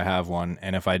sure that I have one,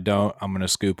 and if I don't, I'm gonna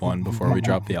scoop one before we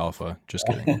drop the alpha. Just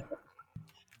kidding.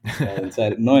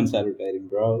 No insider trading,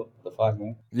 bro. The fuck,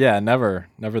 man? Yeah, never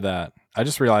that. I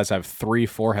just realized I have 3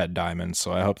 forehead diamonds,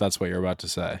 so I hope that's what you're about to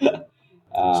say. No,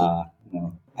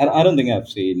 I don't think I've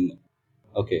seen.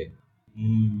 Okay,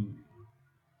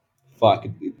 fuck,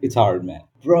 it's hard, man.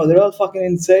 Bro, they're all fucking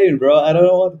insane, bro. I don't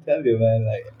know what to tell you, man.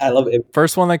 Like, I love it.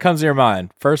 First one that comes to your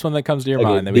mind.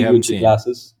 That we haven't seen.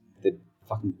 Glasses. They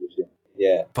fucking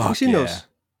yeah. Fuck, we've seen those.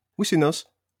 We've seen those.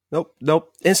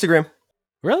 Nope. Instagram.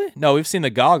 Really? No, we've seen the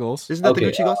goggles. Isn't that the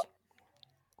Gucci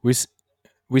glasses?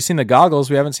 We've seen the goggles.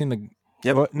 We haven't seen the.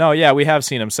 Yep. No, yeah, we have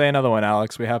seen them. Say another one,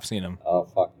 Alex. We have seen them. Oh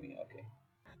fuck me. Okay.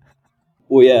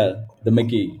 Oh yeah, the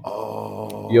Mickey.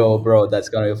 Oh. Yo, bro, that's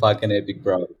gonna be fucking epic,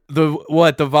 bro. The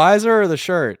what? The visor or the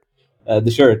shirt?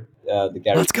 The shirt. The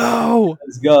carry. Let's go.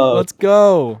 Let's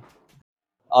go.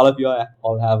 All of you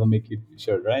all have a Mickey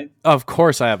shirt, right? Of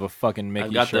course, I have a fucking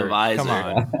Mickey shirt. I've got the visor. Come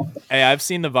on. Hey, I've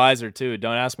seen the visor too.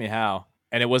 Don't ask me how.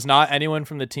 And it was not anyone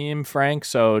from the team, Frank,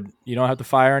 so you don't have to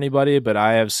fire anybody, but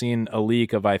I have seen a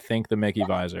leak of, I think, the Mickey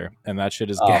visor, and that shit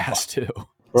is gas, too.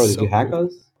 Bro, did you hack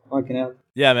us? Fucking hell.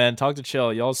 Yeah, man, talk to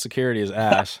Chill. Y'all's security is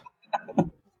ass.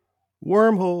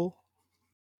 Wormhole.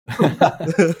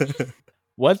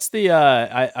 What's the,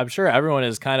 I'm sure everyone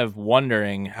is kind of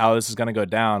wondering how this is going to go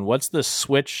down. What's the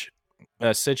Switch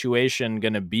situation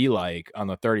going to be like on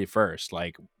the 31st?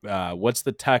 Like, what's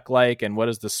the tech like, and what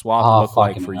does the swap look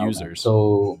like for users? Man.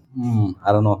 So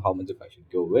I don't know how much if I should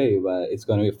go away, but it's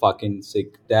going to be fucking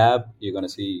sick dab. You're going to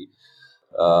see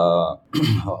uh,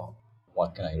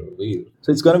 what can I reveal?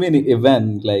 So it's going to be an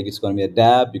event, like it's going to be a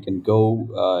dab. You can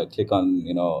go click on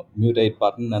mutate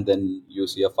button, and then you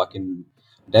see a fucking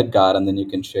dead guard, and then you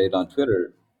can share it on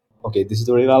Twitter. Okay, this is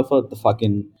the real alpha. The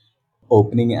fucking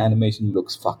opening animation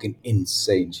looks fucking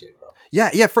insane, shit, bro.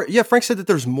 Yeah. Frank said that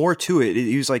there's more to it.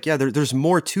 He was like, yeah, there's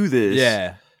more to this.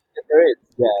 Yeah. There is,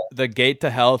 yeah. The gate to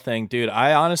hell thing, dude.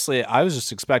 I was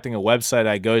just expecting a website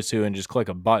I go to and just click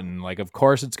a button. Like, of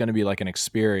course, it's going to be like an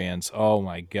experience. Oh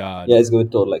my god. Yeah, it's going to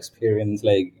be total experience.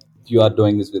 Like you are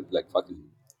doing this with like fucking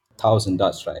 1,000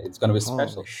 dust, right? It's going to be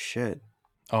special. Holy shit.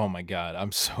 Oh my god,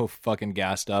 I'm so fucking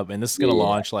gassed up, and this is gonna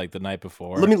launch like the night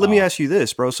before. Let me ask you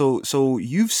this, bro. So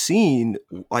you've seen,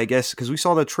 I guess, because we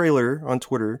saw the trailer on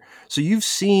Twitter. So you've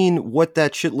seen what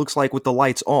that shit looks like with the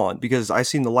lights on, because I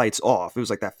seen the lights off. It was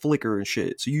like that flicker and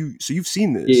shit. So you've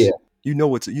seen this. Yeah. You know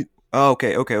what's you. Oh,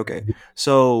 okay.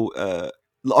 So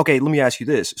okay, let me ask you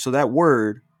this. So that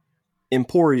word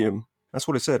Emporium, that's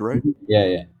what it said, right?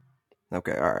 Yeah.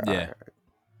 Okay. All right. Yeah. All right.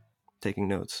 Taking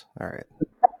notes. All right.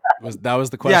 That was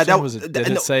the question? Yeah, did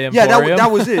it say Emporium? Yeah,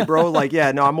 that was it, bro. Like,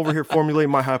 yeah, no, I'm over here formulating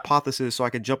my hypothesis so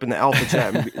I could jump in the alpha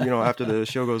chat, and, after the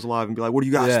show goes live, and be like, "What do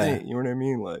you guys think?" You know what I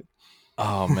mean? Like,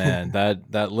 oh man,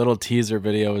 that little teaser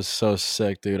video is so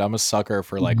sick, dude. I'm a sucker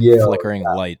for like flickering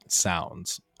light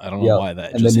sounds. I don't know why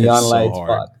that. And just the neon hits lights, so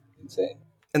hard. fuck, insane.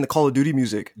 And the Call of Duty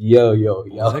music. Yo.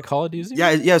 Is it Call of Duty? Yeah,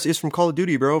 yes, it's from Call of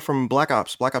Duty, bro. From Black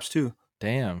Ops 2.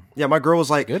 Damn. Yeah, my girl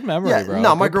was like, good memory, bro.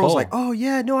 No, my Good girl was pull. like, oh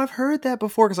yeah, no, I've heard that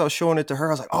before, because I was showing it to her.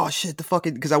 I was like, oh shit, the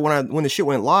fucking, because when the shit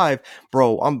went live,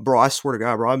 I swear to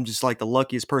God, bro, I'm just like the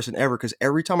luckiest person ever, because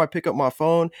every time I pick up my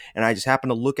phone and I just happen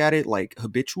to look at it like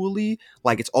habitually,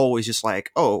 like it's always just like,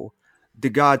 oh,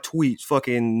 the God tweet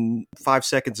fucking 5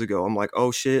 seconds ago. I'm like, oh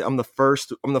shit, I'm the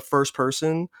first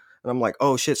person, and I'm like,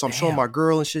 oh shit, so I'm showing my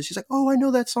girl and shit. She's like, oh, I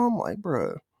know that song. I'm like,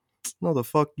 bro. No, the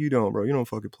fuck you don't, bro. You don't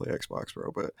fucking play Xbox,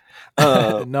 bro.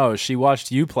 But no, she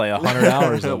watched you play 100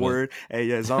 hours of word. it. Hey,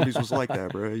 yeah, zombies was like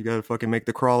that, bro. You gotta fucking make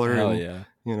the crawler. Hell and,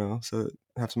 yeah. So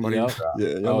have somebody. Yep. Yeah,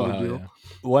 Oh, hell yeah.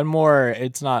 One more.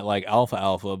 It's not like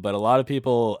alpha, but a lot of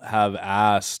people have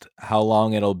asked how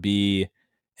long it'll be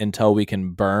until we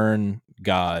can burn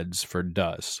gods for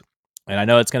dust. And I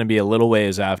know it's going to be a little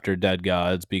ways after dead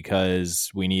gods,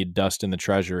 because we need dust in the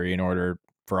treasury in order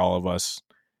for all of us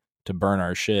to burn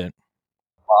our shit.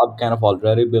 I've kind of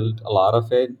already built a lot of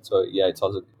it, so yeah, it's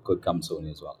also could come soon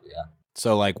as well. Yeah.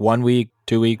 So like 1 week,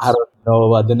 2 weeks. I don't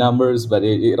know about the numbers, but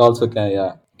it also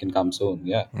can come soon.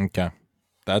 Yeah. Okay,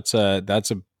 that's a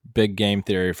big game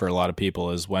theory for a lot of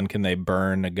people, is when can they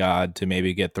burn a god to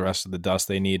maybe get the rest of the dust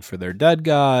they need for their dead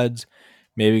gods.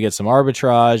 Maybe get some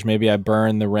arbitrage. Maybe I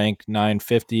burn the rank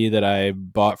 950 that I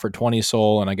bought for 20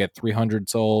 soul and I get 300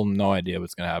 soul. No idea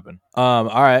what's gonna happen. All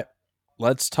right.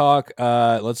 Let's talk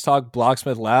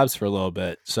Blocksmith Labs for a little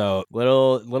bit. So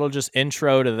little just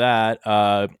intro to that.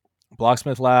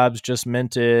 Blocksmith Labs just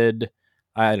minted,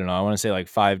 I don't know, I want to say like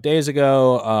 5 days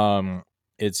ago.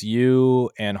 It's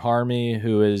you and Harmy,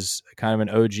 who is kind of an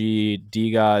OG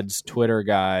DeGod's Twitter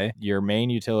guy. Your main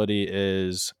utility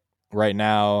is right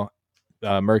now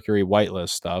Mercury whitelist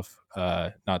stuff.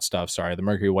 The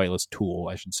Mercury whitelist tool,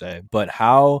 I should say. But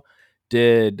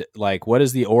what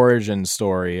is the origin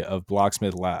story of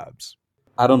Blocksmith Labs?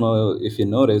 I don't know if you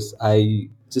notice, I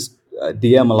just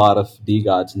DM a lot of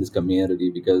DeGods in this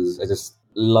community, because I just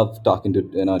love talking to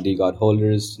DeGod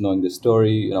holders, knowing the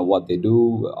story, what they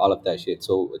do, all of that shit.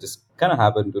 So I just kind of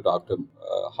happened to talk to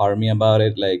Harmy about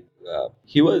it. Like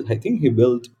I think he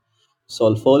built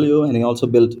Solfolio, and he also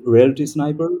built Rarity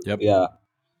Sniper. Yep. Yeah.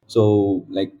 So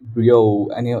like Brio,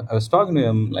 and I was talking to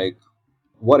him like,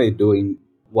 what are you doing?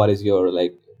 What is your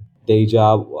like day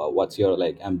job? What's your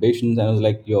like ambitions? And I was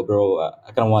like, yo, bro,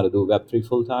 I kind of want to do Web3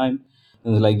 full time.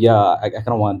 And I was like, yeah, I kind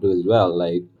of want to do it as well.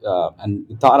 Like, and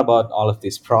we thought about all of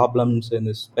these problems in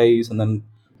this space, and then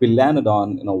we landed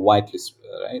on whitelist,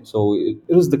 right? So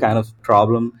it was the kind of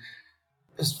problem.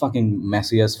 It's fucking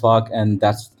messy as fuck, and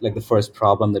that's like the first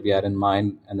problem that we had in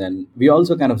mind. And then we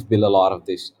also kind of build a lot of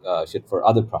this shit for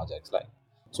other projects, like.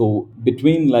 So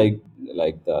between like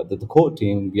the core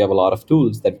team, we have a lot of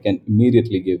tools that we can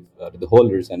immediately give to the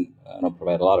holders and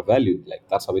provide a lot of value. Like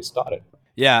that's how it started.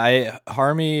 Yeah,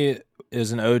 Harmy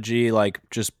is an OG, like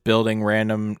just building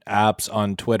random apps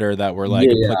on Twitter that were like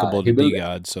applicable to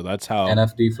DeGod. So that's how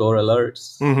NFT floor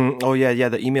alerts. Mm-hmm. Oh yeah,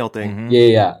 the email thing. Mm-hmm.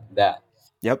 Yeah, that.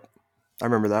 Yep, I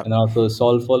remember that. And also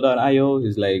Solfolder.io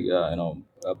is like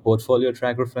a portfolio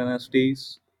tracker for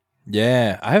NFTs.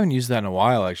 Yeah, I haven't used that in a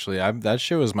while, actually. That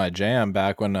shit was my jam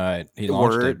back when he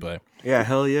launched it, but yeah,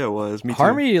 hell yeah, it was. Me too.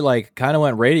 Harmy like kind of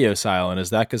went radio silent. Is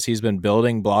that because he's been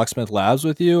building Blocksmith Labs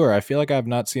with you, or I feel like I've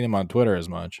not seen him on Twitter as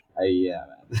much? Yeah,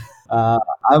 man.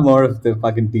 I'm more of the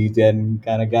fucking DGen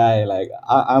kind of guy. Like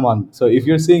I'm on. So if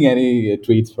you're seeing any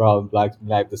tweets from Black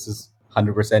Live, this is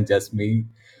 100% just me.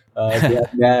 Yeah,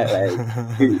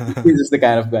 like he's just the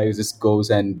kind of guy who just goes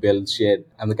and builds shit.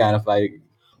 I'm the kind of guy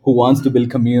who wants to build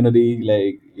community.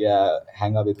 Like yeah,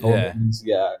 hang out with Yeah. homies.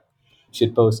 Yeah,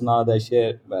 shit post and all that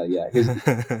shit. But yeah, he's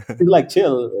like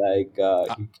chill. Like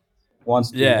he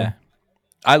wants to. Yeah.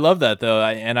 I love that though,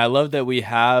 and I love that we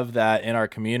have that in our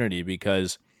community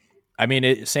because, I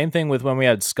mean, same thing with when we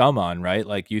had Scum on, right?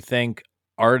 Like you think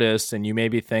artists, and you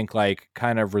maybe think like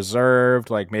kind of reserved,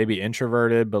 like maybe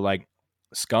introverted, but like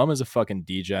Scum is a fucking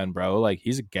degen, bro. Like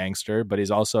he's a gangster, but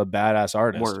he's also a badass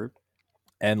artist. Word.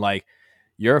 And like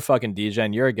you're a fucking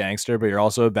degen, you're a gangster, but you're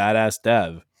also a badass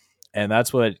dev, and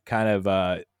that's what kind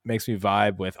of makes me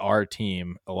vibe with our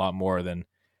team a lot more than.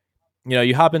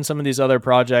 You hop in some of these other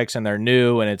projects and they're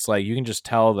new, and it's like you can just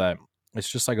tell that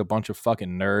it's just like a bunch of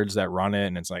fucking nerds that run it,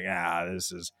 and it's like,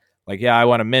 this is like, yeah, I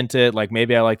want to mint it. Like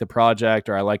maybe I like the project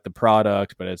or I like the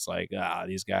product, but it's like,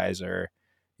 these guys are,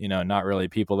 not really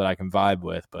people that I can vibe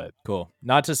with. But cool.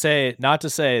 Not to say,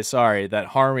 sorry, that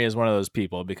Harmy is one of those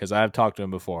people, because I've talked to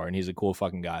him before and he's a cool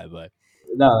fucking guy. But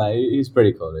no, he's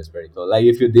pretty cool. He's pretty cool. Like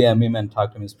if you DM him and talk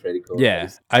to him, he's pretty cool. yeah,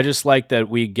 I just like that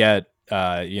we get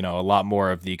a lot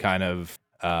more of the kind of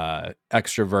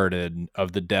extroverted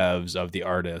of the devs, of the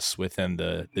artists within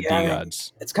the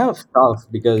DeGods. It's kind of tough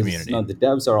because community. the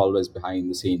devs are always behind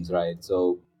the scenes, right?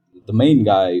 So the main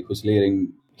guy who's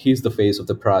leading, he's the face of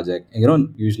the project, and you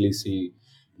don't usually see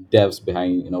devs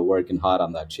behind, working hard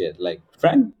on that shit. Like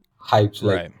Frank hypes,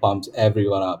 like Right. pumps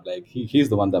everyone up. Like he's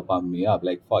the one that pumped me up.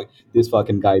 Like fuck, this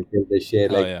fucking guy did this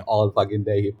shit. Hell Like yeah. all fucking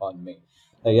day he pumped me.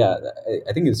 Like, yeah,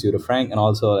 I think it's due to Frank, and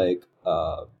also like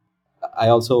I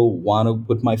also want to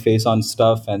put my face on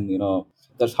stuff, and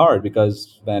that's hard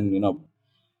because when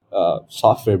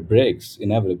software breaks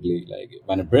inevitably. Like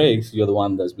when it breaks, you're the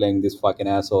one that's blaming this fucking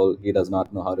asshole. He does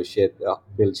not know how to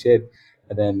build shit,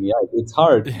 and then yeah, it's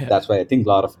hard. Yeah. That's why I think a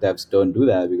lot of devs don't do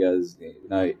that because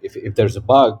if there's a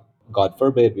bug, God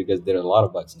forbid, because there are a lot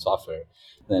of bugs in software,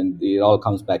 then it all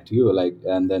comes back to you. Like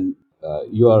and then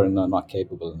you are not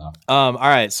capable enough. All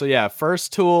right. So yeah,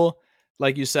 first tool,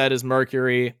 like you said, is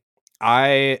Mercury.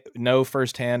 I know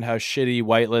firsthand how shitty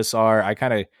whitelists are. I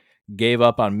kind of gave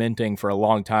up on minting for a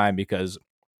long time because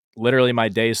literally my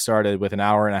day started with an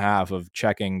hour and a half of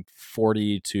checking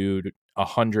 40 to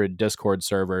 100 Discord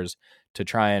servers to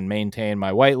try and maintain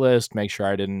my whitelist, make sure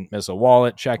I didn't miss a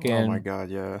wallet check-in. Oh my god,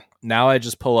 yeah. Now I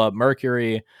just pull up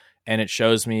Mercury and it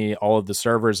shows me all of the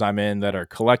servers I'm in that are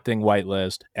collecting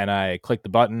whitelist, and I click the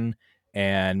button,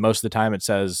 and most of the time it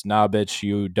says, nah, bitch,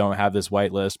 you don't have this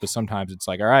whitelist. But sometimes it's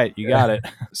like, all right, you got it.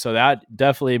 So that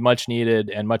definitely much needed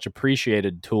and much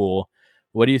appreciated tool.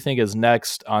 What do you think is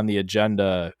next on the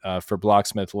agenda for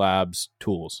Blocksmith Labs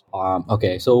tools?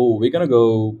 Okay, so we're gonna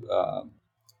go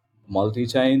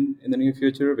multi-chain in the near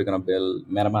future. We're gonna build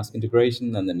MetaMask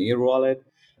integration and the Near wallet,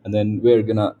 and then we're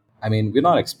gonna. I mean, we're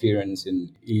not experienced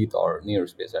in ETH or Near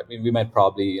space. I mean, we might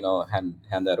probably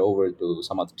hand that over to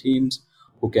some other teams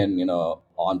who can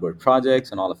onboard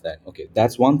projects and all of that. Okay,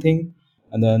 that's one thing.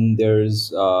 And then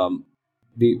there's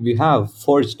we have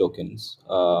forge tokens.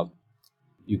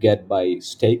 You get by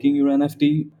staking your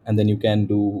NFT, and then you can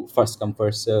do first come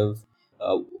first serve,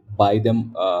 buy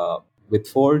them with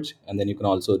Forge, and then you can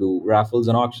also do raffles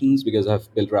and auctions because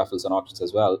I've built raffles and auctions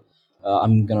as well.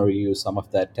 I'm gonna reuse some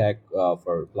of that tech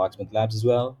for Blocksmith Labs as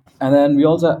well, and then we're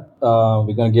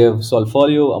gonna give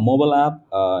Solfolio a mobile app.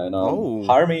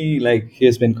 Harmy, like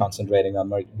he's been concentrating on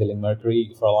building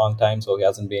Mercury for a long time, so he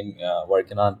hasn't been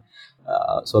working on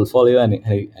Solfolio,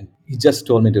 and he just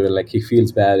told me to like he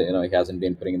feels bad, he hasn't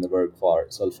been putting in the work for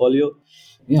Solfolio.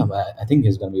 Yeah, but I think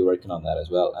he's going to be working on that as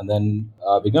well, and then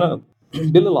we're gonna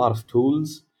build a lot of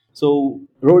tools. So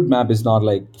roadmap is not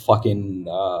like the fucking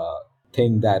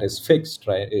thing that is fixed,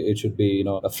 right? It should be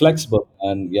flexible,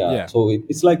 and Yeah. so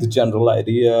it's like the general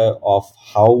idea of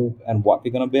how and what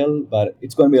we're gonna build, but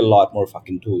it's going to be a lot more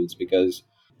fucking tools because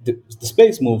the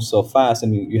space moves so fast,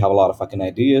 and you have a lot of fucking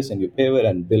ideas, and you pivot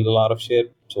and build a lot of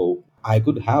shit. So I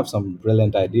could have some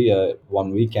brilliant idea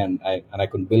one weekend, and I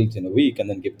could build it in a week and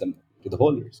then give them to the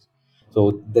holders.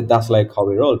 So that's like how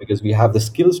we roll because we have the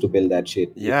skills to build that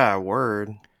shit. Yeah,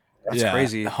 word. That's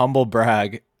crazy. Humble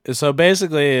brag. So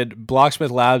basically, Blocksmith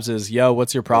Labs is, yo,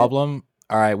 what's your problem?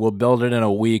 All right, we'll build it in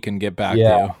a week and get back to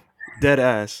you. Dead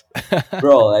ass.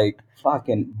 Bro, like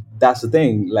fucking, that's the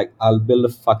thing. Like, I'll build a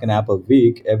fucking app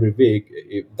every week,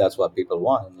 if that's what people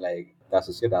want. Like, that's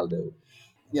the shit I'll do.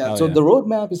 Yeah. Hell So yeah. the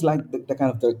roadmap is like the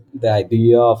kind of the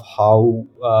idea of how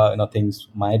things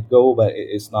might go, but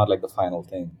it's not like the final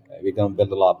thing. We're gonna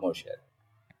build a lot more shit.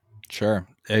 Sure.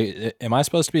 Am I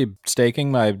supposed to be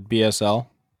staking my BSL?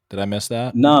 Did I miss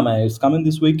that? No, man, it's coming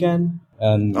this weekend,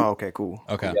 and Oh, okay, cool.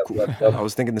 Okay. Yep, Cool. yep, yep. I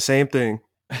was thinking the same thing.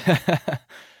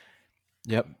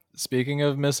 Yep. Speaking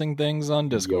of missing things on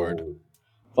Discord. Yo,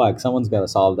 fuck, someone's gotta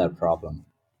solve that problem.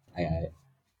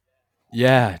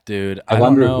 Yeah, dude. I don't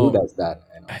wonder know. who does that.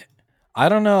 I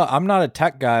don't know. I'm not a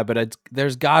tech guy, but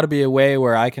there's got to be a way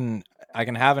where I can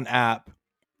have an app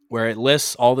where it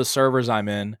lists all the servers I'm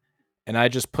in, and I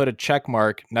just put a check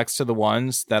mark next to the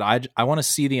ones that I want to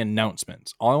see the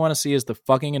announcements. All I want to see is the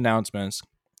fucking announcements,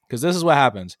 because this is what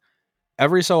happens.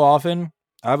 Every so often,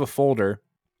 I have a folder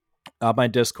on my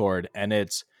Discord, and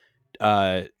it's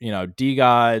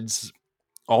DeGods,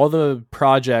 all the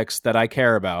projects that I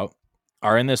care about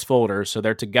are in this folder, so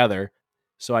they're together,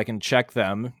 so I can check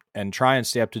them and try and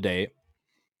stay up to date.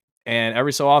 And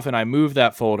every so often, I move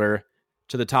that folder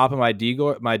to the top of my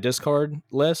Discord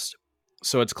list,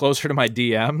 so it's closer to my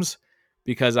DMs,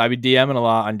 because I be DMing a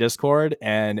lot on Discord,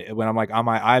 and when I'm like on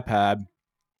my iPad,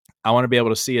 I want to be able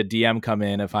to see a DM come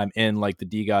in if I'm in like the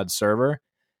DeGod server.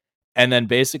 And then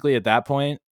basically at that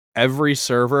point, every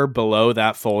server below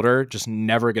that folder just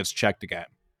never gets checked again.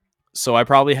 So I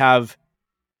probably have,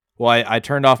 I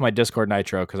turned off my Discord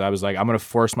Nitro because I was like, I'm going to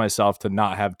force myself to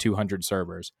not have 200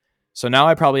 servers. So now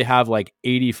I probably have like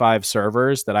 85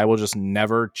 servers that I will just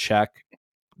never check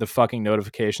the fucking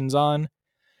notifications on.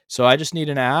 So I just need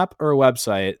an app or a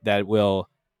website that will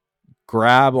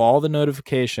grab all the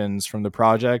notifications from the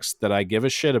projects that I give a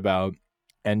shit about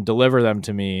and deliver them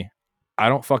to me. I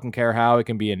don't fucking care how. It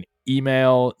can be an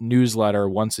email newsletter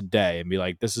once a day and be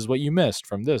like, this is what you missed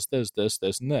from this,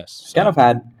 and this. So, Kind of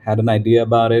had an idea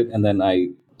about it, and then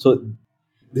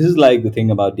this is like the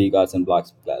thing about DeGods and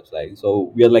Blocksmith Labs. Like,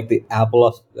 so we are like the Apple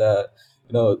of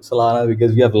Solana,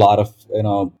 because we have a lot of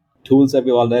tools that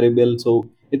we already built. So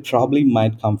it probably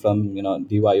might come from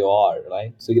DYOR,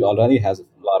 right? So it already has a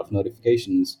lot of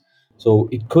notifications. So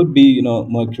it could be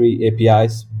Mercury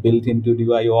APIs built into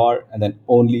DYOR, and then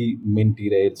only Mint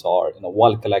derails or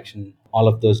wallet collection. All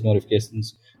of those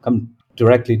notifications come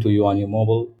directly to you on your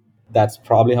mobile. That's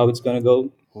probably how it's gonna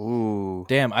go. Ooh.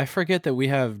 damn, I forget that we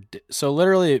have. So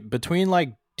literally between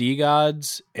like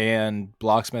DeGods and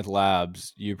Blocksmith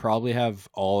Labs, you probably have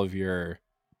all of your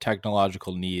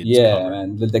technological needs Yeah, covered.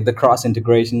 man. Like the cross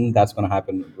integration, that's gonna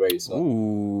happen very soon.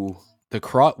 Ooh. The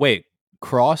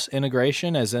cross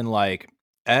integration, as in like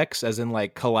X, as in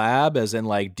like collab, as in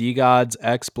like DeGods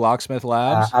X Blocksmith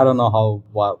Labs. I don't know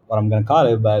what I'm gonna call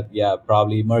it, but yeah,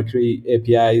 probably Mercury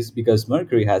APIs, because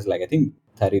Mercury has like I think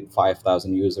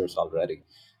 35,000 users already.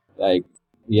 Like,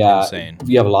 yeah, Insane.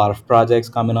 we have a lot of projects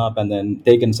coming up, and then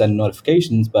they can send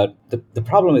notifications. But the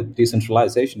problem with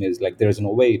decentralization is like there's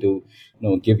no way to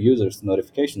give users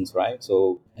notifications, right?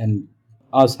 So, and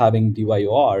us having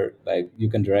DYOR, like you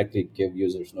can directly give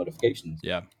users notifications.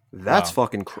 Yeah. That's Wow.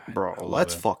 fucking bro. I love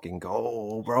Let's it. fucking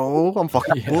go, bro. I'm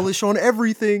fucking Yeah. bullish on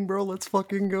everything, bro. Let's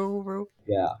fucking go, bro.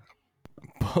 Yeah.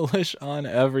 Bullish on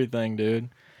everything, dude.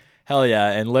 Hell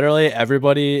yeah. And literally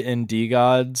everybody in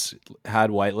DeGods had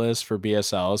whitelist for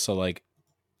BSL. So like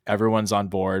everyone's on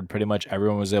board. Pretty much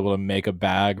everyone was able to make a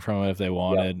bag from it if they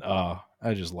wanted. Oh,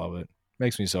 I just love it.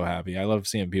 Makes me so happy. I love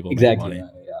seeing people Exactly, make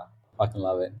money. man. Yeah, fucking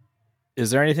love it. Is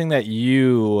there anything that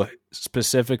you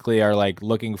specifically are like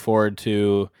looking forward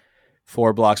to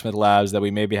for Blocksmith Labs that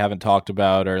we maybe haven't talked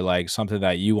about, or like something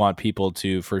that you want people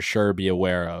to for sure be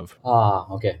aware of?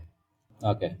 Okay.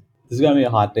 This is gonna be a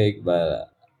hot take, but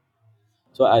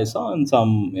so I saw in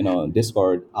some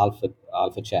Discord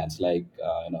alpha chats like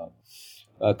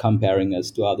comparing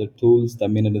us to other tools that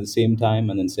minute at the same time,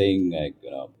 and then saying like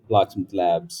Blocksmith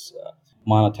Labs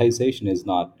monetization is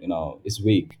not is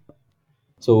weak.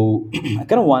 So I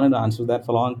kind of wanted to answer that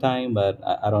for a long time, but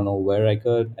I don't know where I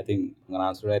could. I think I'm gonna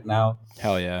answer right now.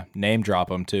 Hell yeah. Name drop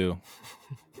them too.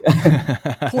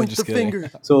 Point Just the kidding.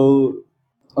 finger. So,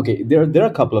 okay, there are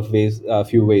a couple of ways, a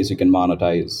few ways you can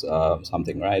monetize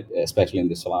something, right? Especially in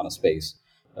the Solana space.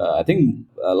 I think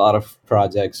a lot of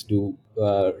projects do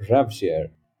rev share.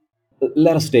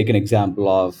 Let us take an example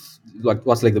of like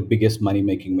what's like the biggest money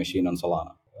making machine on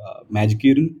Solana, Magic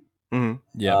Eden. Mm-hmm.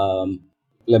 Yeah.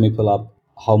 Let me pull up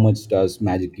how much does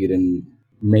Magic Eden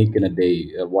make in a day.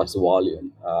 What's the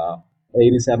volume?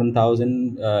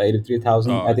 87,000,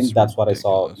 83,000. Oh, I think it's that's what I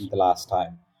saw ridiculous. the last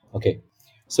time. Okay,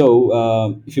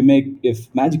 so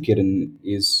if Magic Eden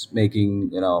is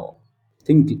making I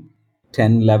think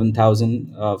 10,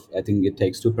 11,000 of, I think it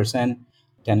takes 2%,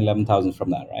 10, 11,000 from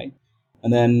that, right?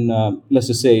 And then let's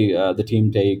just say the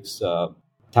team takes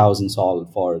 1,000 sol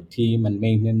for team and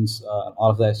maintenance, all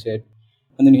of that shit.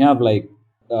 And then you have like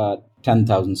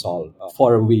 10,000 sol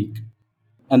for a week.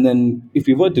 And then if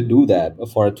you were to do that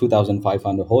for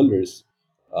 2,500 holders,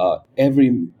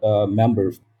 every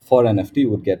member for NFT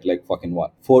would get like fucking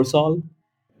what? 4 sol?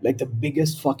 Like the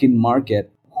biggest fucking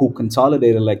market who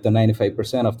consolidated like the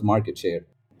 95% of the market share.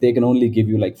 They can only give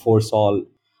you like 4 sol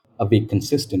a week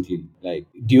consistently. Like,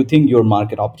 do you think your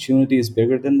market opportunity is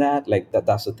bigger than that? Like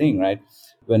that's the thing, right?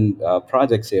 When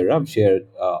projects say rev share,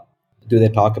 do they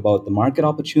talk about the market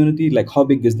opportunity? Like, how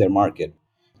big is their market?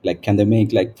 Like, can they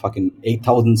make like fucking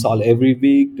 8,000 sol every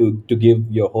week to give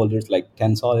your holders like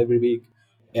 10 sol every week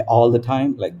all the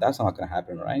time? Like, that's not going to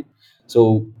happen, right?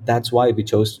 So that's why we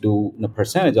chose to do a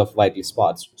percentage of whitelist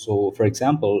spots. So, for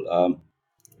example,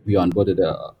 we onboarded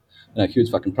a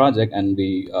huge fucking project, and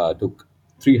we took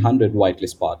 300 whitelist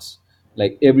spots.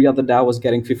 Like every other DAO was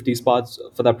getting 50 spots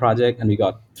for that project, and we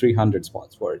got 300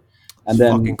 spots for it. And It's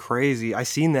then fucking crazy. I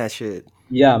seen that shit.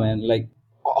 yeah, man, like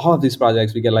all of these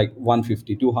projects we get like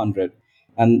 150, 200,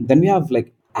 and then we have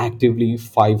like actively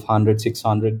 500,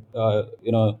 600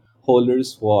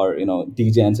 holders who are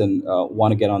degens and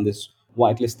want to get on this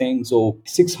whitelist thing. So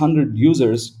 600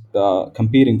 users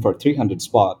competing for 300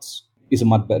 spots is a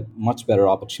much better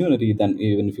opportunity than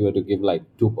even if you were to give like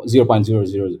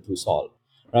 0.0002 sol,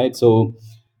 right? So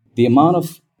the amount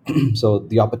of so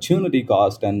the opportunity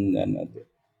cost and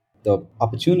the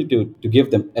opportunity to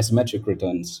give them asymmetric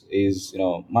returns is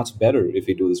much better if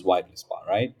we do this whitelist spot,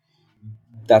 right?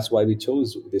 That's why we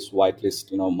chose this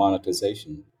whitelist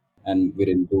monetization, and we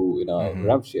didn't do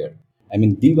rev share. I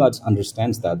mean, DeGods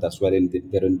understands that. That's why they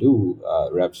didn't do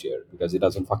rev share, because it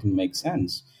doesn't fucking make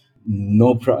sense.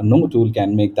 No tool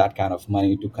can make that kind of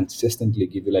money to consistently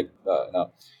give you like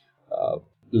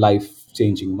life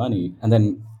changing money. And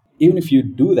then even if you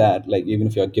do that, like even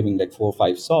if you're giving like 4 or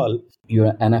 5 sol,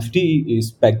 your NFT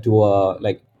is pegged to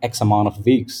like X amount of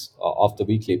weeks of the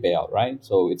weekly payout, right?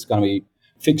 So it's going to be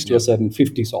fixed to a certain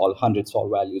 50 sol, 100 sol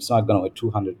value. It's not going to be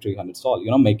 200, 300 sol.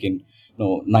 You're not making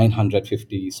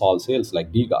 950 sol sales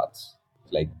like DeGods.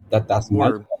 Like that's the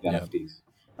magic of NFTs,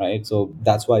 right? So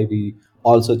that's why we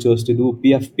also chose to do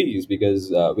PFPs,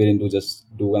 because we didn't just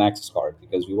do an access card,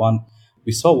 because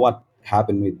we saw what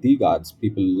happened with DeGods.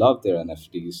 People love their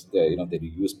NFTs. They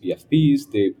use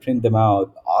PFPs, they print them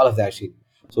out, all of that shit.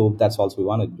 So that's also we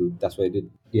wanted to do. That's why I did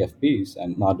PFPs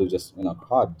and not do just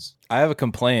cards. I have a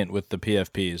complaint with the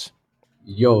PFPs.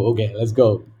 Yo, okay, let's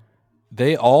go.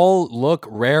 They all look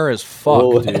rare as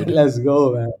fuck, dude. Let's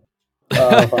go,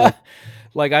 man.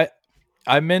 Like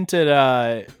I minted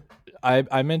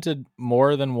I minted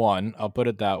more than one. I'll put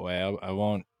it that way. I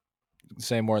won't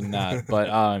say more than that.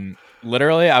 But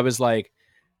literally, I was like,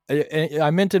 I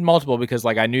minted multiple because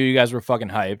like I knew you guys were fucking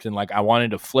hyped, and like I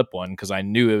wanted to flip one because I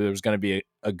knew there was going to be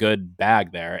a good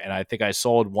bag there. And I think I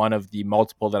sold one of the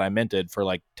multiple that I minted for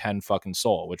like 10 fucking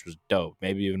sol, which was dope.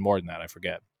 Maybe even more than that. I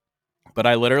forget. But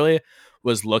I literally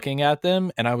was looking at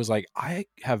them and I was like, I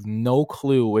have no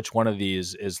clue which one of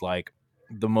these is like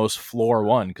the most floor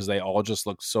one, because they all just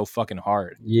look so fucking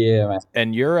hard. Yeah, man.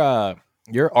 And your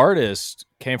artist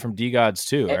came from DeGods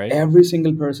too, right? Every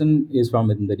single person is from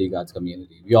within the DeGods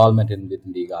community. We all met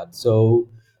within DeGods. So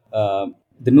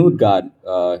the Nude God,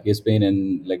 he's been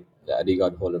in like a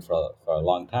DeGod holder for a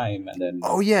long time, and then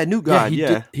Nude God,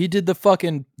 he did the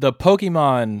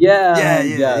Pokemon.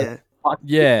 Yeah.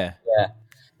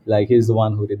 Like he's the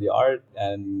one who did the art,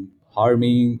 and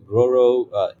Harmy, Roro,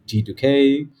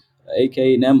 G2K,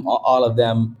 AK, Nem, all of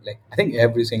them. Like I think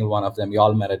every single one of them, we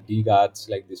all met at DeGods,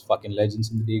 like these fucking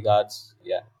legends in the DeGods.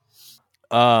 Yeah.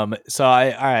 So all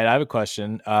right, I have a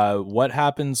question. What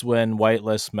happens when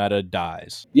whitelist meta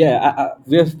dies? Yeah,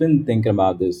 we have been thinking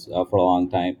about this for a long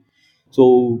time.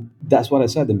 So that's what I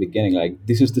said in the beginning. Like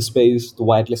this is the space the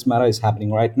whitelist meta is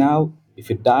happening right now.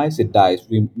 If it dies, it dies.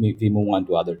 We move on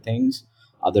to other things.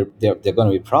 There are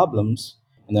going to be problems,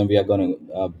 and then we are going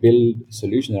to build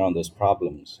solutions around those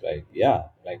problems. Like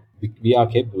like we are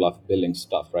capable of building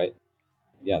stuff, right?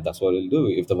 Yeah, that's what we'll do.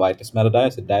 If the whitelist meta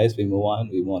dies, it dies. We move on.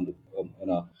 We want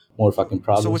more fucking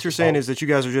problems. So what you're saying is that you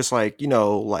guys are just like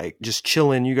like just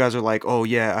chilling. You guys are like, oh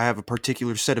yeah, I have a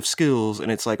particular set of skills,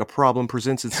 and it's like a problem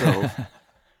presents itself.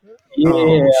 Yeah,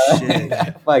 oh,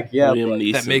 shit. Fuck yeah,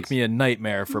 that make me a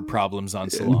nightmare for problems on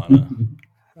Solana.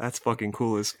 That's fucking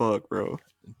cool as fuck, bro.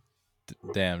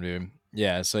 Damn, dude.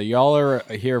 Yeah, so y'all are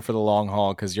here for the long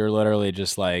haul because you're literally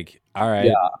just like, all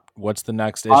right, what's the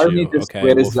next issue? Okay,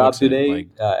 quit his job today.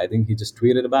 I think he just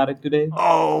tweeted about it today.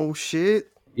 Oh shit!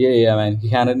 Yeah, man. He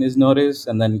handed in his notice,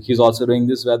 and then he's also doing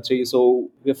this Web3. So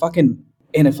we're fucking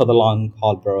in it for the long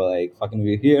haul, bro. Like, fucking,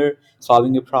 we're here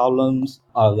solving your problems,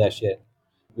 all of that shit.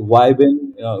 Vibing,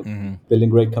 Hmm. building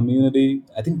great community.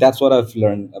 I think that's what I've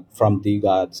learned from the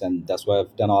gods, and that's why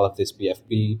I've done all of this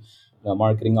PFP,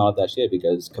 marketing, all of that shit.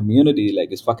 Because community,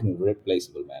 like, is fucking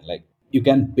irreplaceable, man. Like, you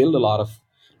can build a lot of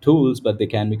tools, but they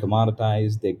can be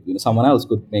commoditized. Someone else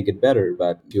could make it better,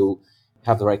 but you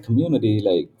have the right community,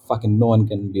 like, fucking no one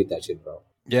can beat that shit, bro.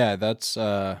 Yeah, that's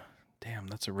damn,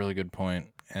 that's a really good point.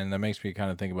 And that makes me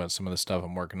kind of think about some of the stuff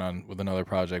I'm working on with another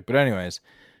project. But anyways,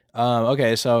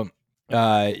 okay, so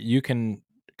you can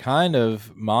kind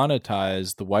of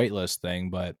monetize the whitelist thing,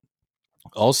 but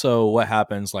also what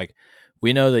happens, like,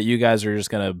 we know that you guys are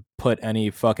just going to put any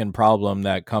fucking problem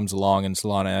that comes along in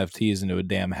Solana NFTs into a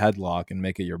damn headlock and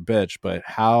make it your bitch, but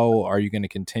how are you going to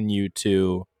continue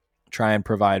to try and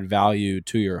provide value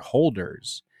to your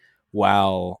holders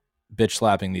while bitch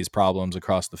slapping these problems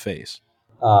across the face?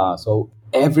 So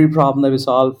every problem that we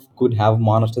solve could have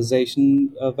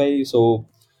monetization way. So,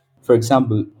 for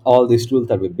example, all these tools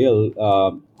that we build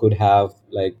could have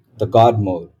like the God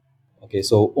mode. Okay,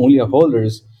 so only our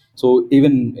holders. So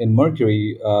even in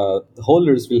Mercury, the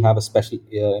holders will have a special,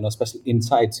 special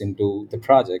insights into the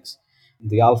projects.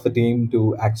 The alpha team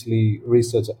to actually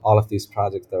research all of these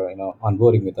projects that are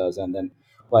onboarding with us, and then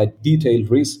provide detailed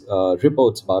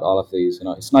reports about all of these.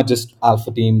 It's not just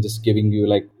alpha team just giving you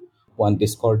like one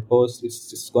Discord post. It's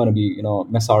just going to be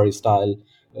Messari style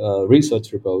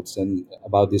research reports and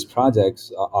about these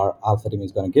projects. Our alpha team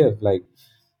is going to give like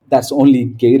that's only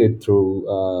gated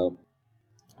through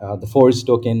the forged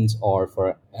tokens or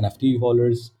for NFT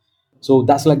holders. So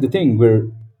that's like the thing we're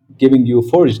giving you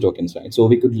forged tokens, right? So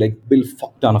we could like build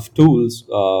fuck ton of tools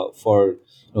for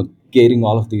gating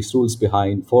all of these tools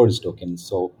behind forged tokens.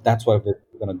 So that's what we're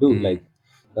gonna do. Like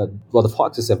what the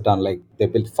foxes have done, like they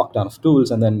built fuck ton of tools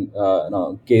and then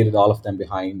gated all of them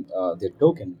behind their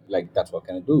token. Like that's what we're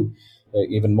gonna do.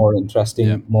 Even more interesting,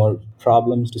 Yeah. more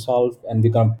problems to solve, and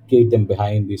we're gonna gate them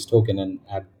behind this token and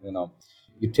add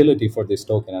utility for this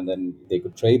token, and then they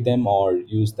could trade them or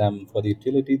use them for the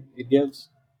utility it gives.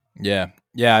 Yeah.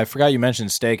 Yeah, I forgot you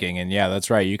mentioned staking, and yeah,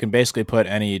 that's right. You can basically put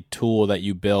any tool that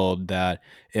you build that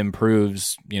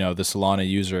improves, the Solana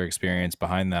user experience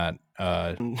behind that.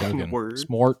 Duggan, Word.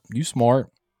 smart, you smart.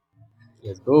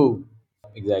 Let's go.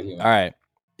 Exactly, All man. right,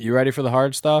 you ready for the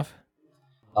hard stuff?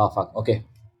 Oh fuck. Okay,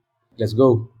 let's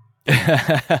go.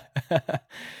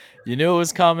 You knew it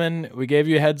was coming. We gave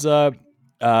you a heads up.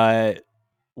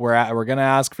 We're gonna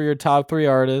ask for your top 3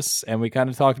 artists, and we kind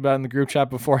of talked about it in the group chat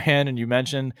beforehand. And you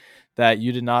mentioned that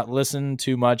you did not listen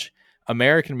to much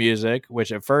American music,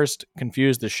 which at first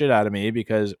confused the shit out of me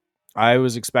because I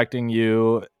was expecting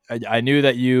you. I knew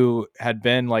that you had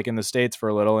been like in the States for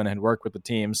a little and had worked with the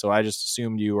team, so I just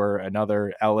assumed you were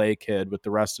another LA kid with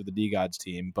the rest of the DeGods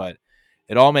team. But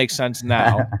it all makes sense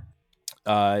now.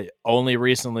 Only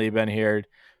recently been here,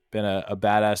 been a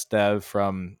badass dev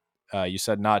from you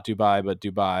said not Dubai but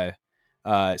Dubai.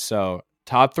 So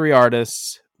top 3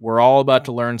 artists. We're all about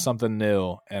to learn something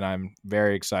new, and I'm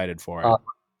very excited for it.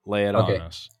 Lay it on Okay.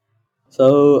 us.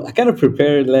 So I kind of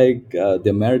prepared like the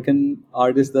American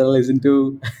artists that I listen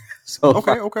to. So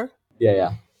Okay, okay.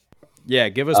 yeah. Yeah,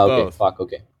 give us Okay, both. fuck.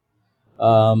 Okay.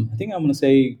 I think I'm gonna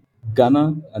say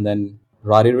Gunna, and then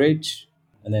Roddy Rich,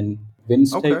 and then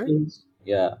Vince Okay. Staples.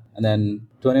 Yeah, and then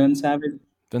 21 Savage.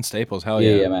 Vince Staples, hell Yeah,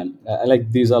 yeah. yeah, man. I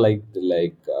like these are like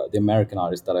the American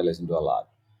artists that I listen to a lot.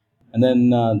 And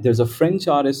then there's a French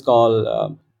artist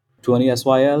called 20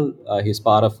 SYL. He's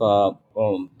part of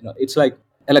it's like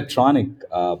electronic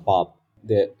pop.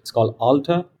 It's called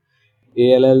Alta,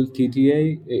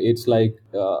 ALLTTA. It's like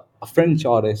a French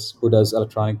artist who does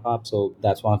electronic pop. So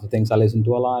that's one of the things I listen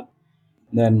to a lot.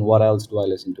 Then what else do I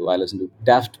listen to? I listen to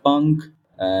Daft Punk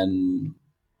and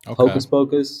Okay. Hocus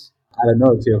Pocus. I don't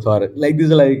know if you've heard it. Like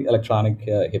these are like electronic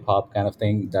hip hop kind of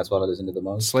thing. That's what I listen to the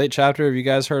most. Slate Chapter, have you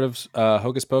guys heard of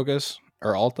Hocus Pocus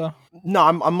or Alta? No,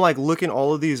 I'm like looking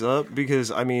all of these up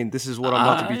because I mean this is what I'm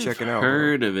about to be checking out. I've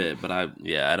heard of it, but I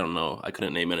don't know. I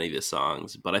couldn't name any of the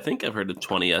songs, but I think I've heard of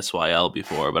 20 SYL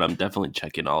before. But I'm definitely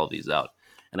checking all of these out,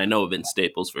 and I know Vince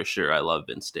Staples for sure. I love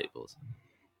Vince Staples.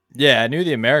 Yeah, I knew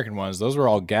the American ones. Those were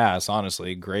all gas,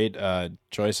 honestly. Great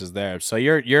choices there. So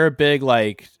you're a big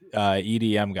like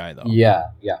EDM guy though. Yeah,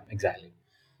 exactly.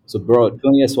 So, bro,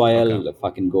 20 SYL Okay.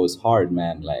 fucking goes hard,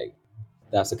 man. Like,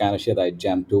 that's the kind of shit I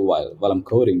jam to while I'm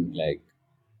coding. Like,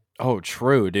 Oh,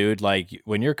 true, dude. Like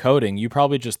when you're coding, you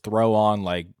probably just throw on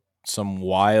like some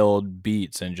wild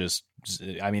beats and just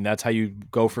I mean, that's how you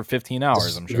go for 15 hours,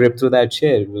 just I'm sure. rip through that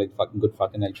shit with like fucking good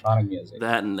fucking electronic music.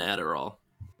 That and Adderall.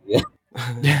 Yeah.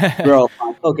 Bro.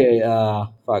 Okay,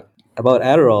 fuck about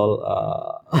Adderall.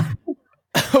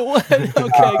 What?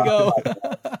 Okay, go.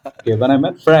 Okay, when I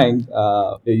met Frank,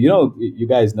 you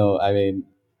guys know. I mean,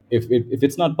 if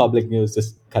it's not public news,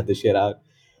 just cut the shit out.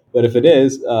 But if it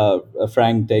is,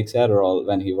 Frank takes Adderall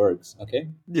when he works. Okay.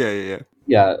 Yeah.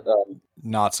 Yeah.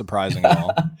 Not surprising at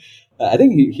all. I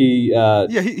think he Yeah,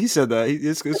 he said that.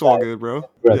 It's all good, bro.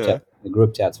 group Yeah. chat,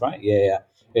 group chats, right?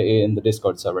 In the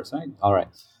Discord servers, right? All right.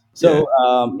 Yeah.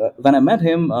 So when I met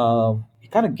him, he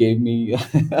kind of gave me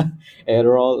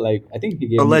Adderall. Like I think he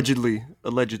gave me Allegedly.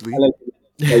 allegedly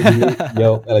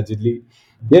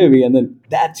gave me, and then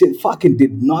that shit fucking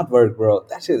did not work, bro.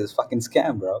 That shit is fucking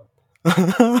scam, bro.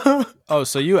 Oh,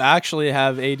 so you actually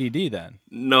have ADD then?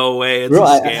 No way, it's Bro, a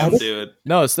I scam, dude.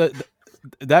 No, it's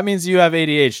that means you have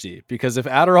ADHD, because if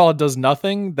Adderall does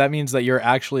nothing, that means that you're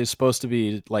actually supposed to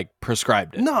be like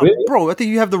prescribed it. No, Really? bro, I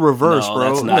think you have the reverse, No, bro.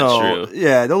 that's not true.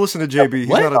 Yeah, don't listen to JB. He's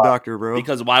What? not a doctor, bro.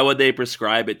 Because why would they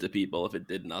prescribe it to people if it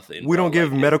did nothing? We bro? don't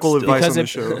give Like, medical it's still- advice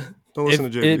Because on the it- show. Don't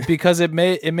listen to JB. Because it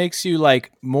makes you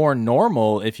like more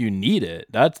normal if you need it.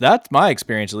 That's my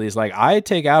experience at least. Like I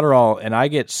take Adderall and I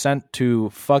get sent to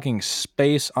fucking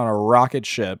space on a rocket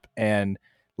ship, and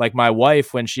like my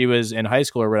wife when she was in high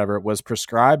school or whatever was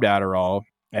prescribed Adderall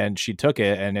and she took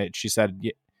it and she said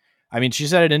it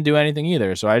didn't do anything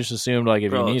either. So I just assumed like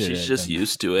if you Bro, needed it, she's just then-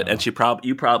 used to it, and you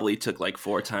probably took like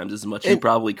 4 times as much. You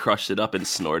probably crushed it up and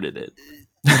snorted it.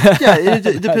 Yeah, it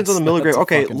depends on the That's milligram. a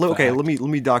Okay, fucking okay. fact. Let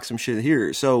me dock some shit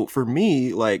here. So for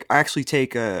me, like, I actually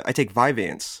take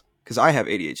Vyvanse because I have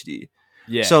ADHD.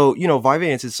 Yeah. So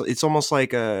Vyvanse, it's almost like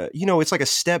it's like a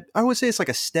step. I would say it's like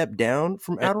a step down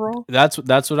from Adderall. that's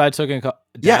what I took in.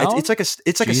 Yeah, down? it's like a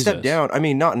step Jesus. down. I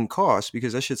mean, not in cost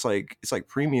because that shit's like it's like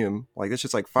premium. Like that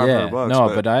shit's like $500. Yeah,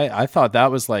 no, but I thought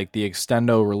that was like the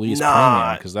extendo release Nah.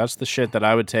 premium, because that's the shit that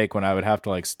I would take when I would have to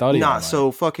like study. all Nah, night.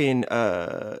 so fucking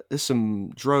this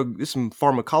some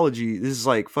pharmacology. This is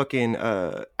like fucking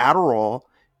Adderall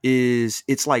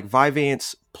it's like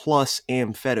Vyvanse plus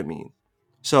amphetamine.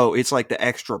 So it's like the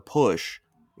extra push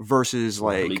versus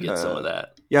Let like me get some of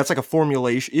that. yeah, it's like a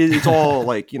formulation. It's all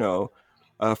like,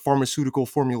 pharmaceutical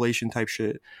formulation type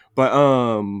shit.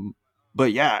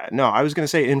 But yeah, no, I was gonna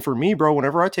say, and for me, bro,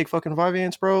 whenever I take fucking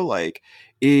Vyvanse, bro, like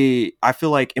I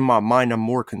feel like in my mind I'm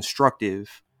more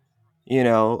constructive,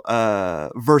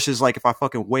 versus like if I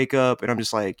fucking wake up and I'm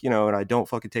just like, and I don't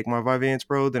fucking take my Vyvanse,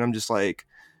 bro, then I'm just like,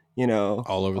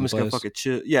 all over I'm the just gonna place. fucking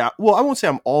chill. Yeah, well, I won't say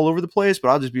I'm all over the place, but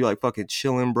I'll just be like fucking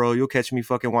chilling, bro. You'll catch me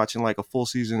fucking watching like a full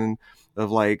season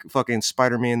of like fucking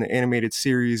Spider-Man the animated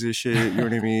series and shit. You know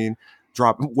what I mean?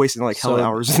 Wasting like hell So-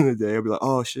 hours in the day. I'll be like,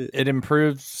 oh shit. It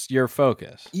improves your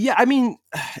focus, Yeah, I mean,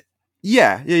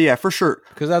 yeah, for sure.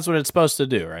 because that's what it's supposed to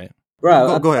do, right?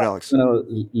 Bro, Go ahead, Alex.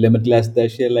 limitless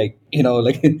that shit. Like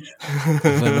like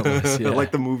Limitless, yeah.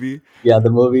 Like the movie. yeah,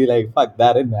 the movie. Like fuck,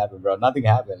 that didn't happen, bro. Nothing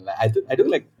happened. Like, I do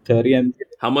like 30 and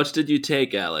How much did you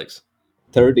take, Alex?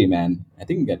 30, man. I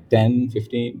think 10,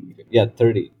 15. Yeah,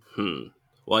 30.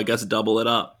 Well, I guess double it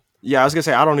up. Yeah, I was gonna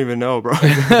say I don't even know, bro.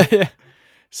 Yeah.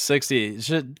 60,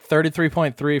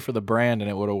 33.3 for the brand, and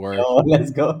it would have worked. Oh,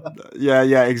 let's go.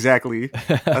 yeah, exactly.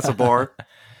 That's a bar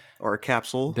or a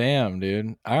capsule. Damn,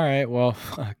 dude. All right, well,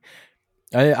 fuck.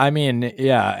 I mean,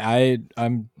 yeah,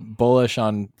 I'm bullish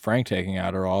on Frank taking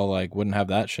Adderall. Like, wouldn't have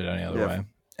that shit any other Yeah. way.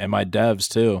 And my devs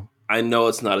too. I know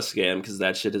it's not a scam because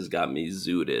that shit has got me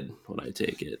zooted when I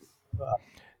take it.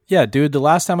 Yeah, dude, the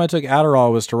last time I took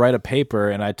Adderall was to write a paper,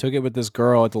 and I took it with this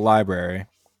girl at the library,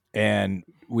 and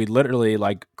we literally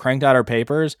like cranked out our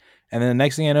papers, and then the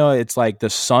next thing I know, it's like the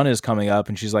sun is coming up,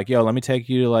 and she's like, yo, let me take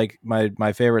you to like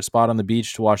my favorite spot on the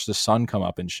beach to watch the sun come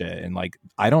up and shit. And like,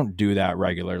 I don't do that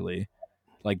regularly.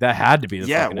 Like, that had to be the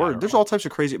Yeah, fucking word. Adderall. There's all types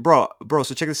of crazy, bro.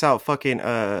 So check this out. Fucking, you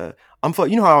know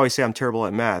how I always say I'm terrible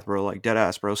at math, bro. Like dead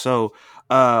ass, bro. So,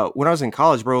 when I was in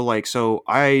college, bro, like, so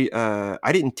I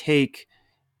didn't take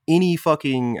any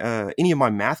of my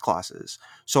math classes.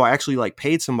 So I actually like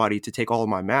paid somebody to take all of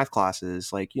my math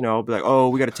classes. Like, be like, oh,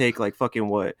 we got to take like fucking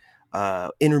what,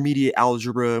 intermediate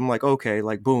algebra. I'm like, okay,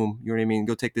 like boom, you know what I mean?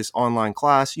 Go take this online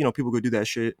class. People go do that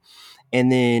shit. And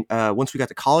then once we got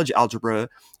to college algebra,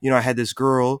 I had this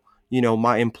girl,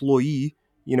 my employee,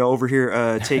 over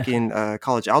here taking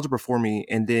college algebra for me.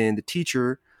 And then the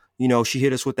teacher, she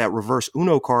hit us with that reverse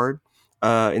Uno card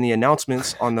in the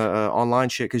announcements on the online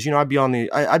shit. Cause, I'd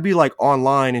be like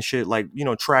online and shit, like,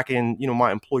 tracking,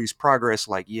 my employees' progress,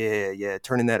 like, yeah,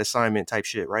 turning that assignment type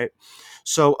shit. Right.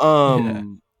 So,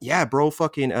 yeah, bro,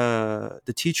 fucking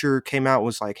the teacher came out and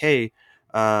was like, hey,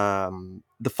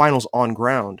 the final's on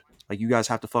ground. Like, you guys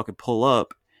have to fucking pull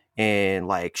up and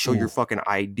like show your fucking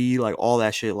ID, like all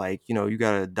that shit. Like, you know, you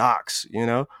gotta dox, you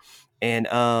know, and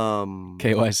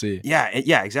KYC.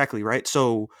 yeah, exactly, right.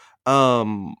 So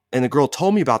and the girl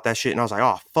told me about that shit, and I was like,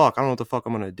 oh fuck, I don't know what the fuck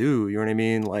I'm gonna do. You know what I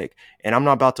mean? Like, and I'm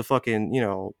not about to fucking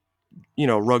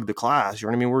rug the class. You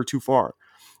know what I mean? We're too far.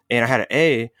 And I had an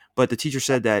A, but the teacher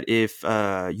said that if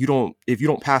you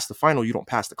don't pass the final, you don't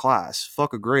pass the class.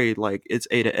 Fuck a grade, like it's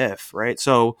A to F, right?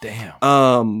 So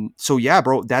damn. So yeah,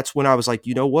 bro, that's when I was like,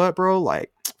 you know what, bro,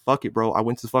 like fuck it, bro. I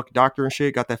went to the fucking doctor and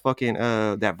shit, got that fucking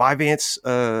that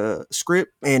Vyvanse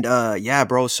script, and yeah,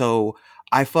 bro. So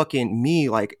I fucking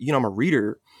like, you know, I'm a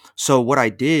reader. So what I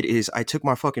did is I took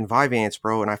my fucking Vyvanse,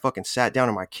 bro, and I fucking sat down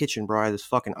in my kitchen, bro. I had this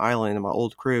fucking island in my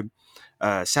old crib.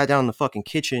 Sat down in the fucking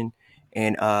kitchen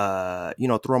and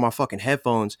throw on my fucking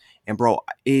headphones, and bro,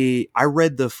 I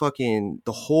read the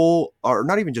whole, or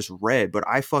not even just read, but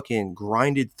I fucking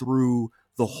grinded through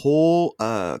the whole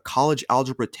college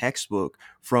algebra textbook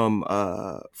from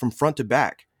front to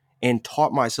back, and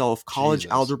taught myself college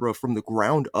algebra from the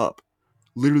ground up,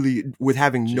 literally with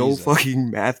having no fucking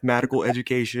mathematical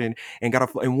education, and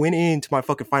went into my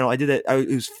fucking final. I did it. It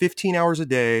was 15 hours a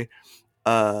day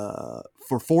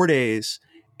for 4 days.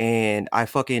 And I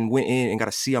fucking went in and got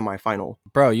a C on my final.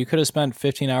 Bro, you could have spent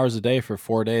 15 hours a day for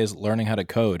 4 days learning how to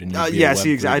code. And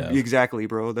exactly,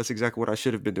 bro. That's exactly what I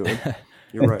should have been doing.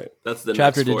 You're right. That's the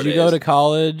Chapter. Next 4 did you days. go to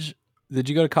college? Did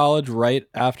you go to college right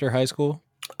after high school?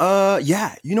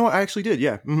 Yeah. You know what? I actually did.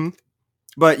 Yeah. Mm-hmm.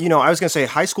 But I was gonna say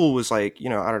high school was like,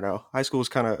 I don't know. High school was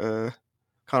kind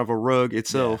of a rug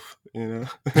itself. Yeah.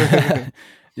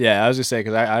 Yeah, I was gonna say,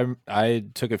 because I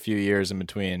took a few years in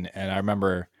between, and I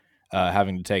remember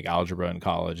having to take algebra in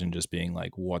college and just being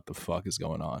like, what the fuck is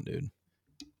going on, dude?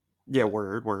 Yeah,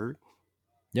 word.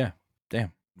 Yeah,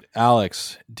 damn.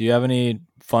 Alex, do you have any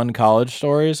fun college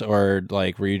stories, or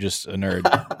like were you just a nerd?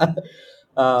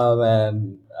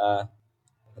 Man, I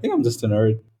think I'm just a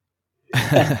nerd.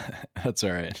 That's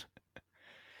all right.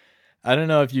 I don't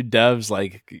know if you devs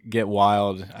like get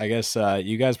wild. I guess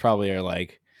you guys probably are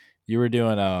like, you were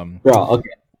doing Bro, okay.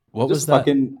 What just was that?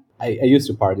 Fucking, I used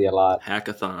to party a lot.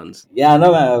 Hackathons. Yeah,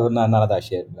 no, man, none of that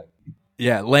shit. Like,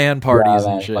 yeah, LAN parties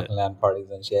and shit. Fucking LAN parties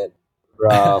and shit.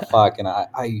 Bro, fucking,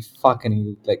 I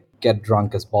fucking like get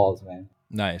drunk as balls, man.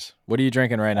 Nice. What are you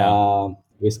drinking right now?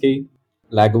 Whiskey,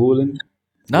 Lagavulin.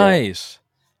 Nice.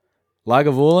 Yeah.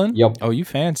 Lagavulin? Yep. Oh, you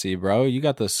fancy, bro. You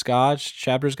got the scotch.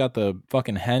 Chapter's got the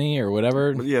fucking Henny or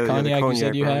whatever cognac you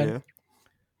said you had.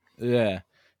 Yeah.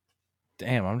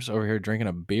 Damn, I'm just over here drinking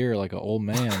a beer like an old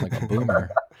man, like a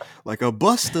boomer. Like a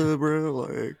buster, bro.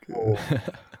 Like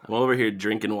I'm over here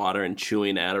drinking water and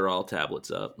chewing Adderall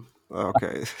tablets up.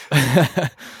 Okay.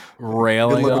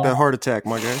 Railing. Good luck with that heart attack,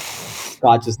 my guy.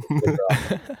 Scotch is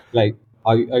like,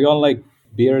 are you all like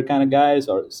beer kind of guys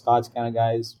or scotch kind of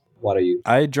guys? What are you?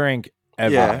 I drink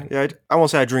everything. Yeah. I won't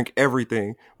say I drink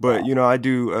everything, but I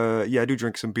do. I do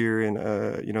drink some beer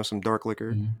and some dark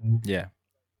liquor. Mm-hmm. Yeah.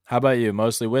 How about you?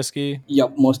 Mostly whiskey?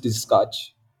 Yep, mostly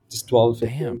scotch. Just 12.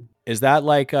 15. Damn. Is that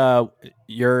like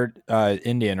you're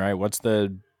Indian, right? What's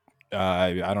the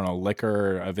I don't know,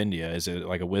 liquor of India? Is it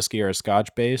like a whiskey or a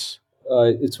scotch base?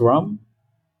 It's rum.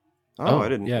 Oh, I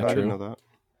didn't. Yeah, I true. didn't know that.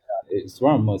 It's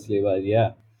rum mostly, but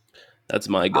yeah. That's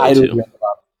my I go-to. do drink a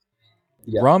lot.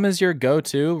 Yeah. Rum is your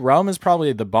go-to? Rum is probably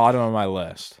at the bottom of my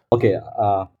list. Okay.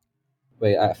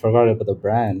 Wait, I forgot about the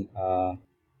brand.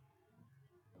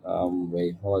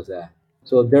 Wait, what was that?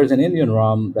 So there's an Indian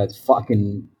rum that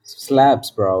fucking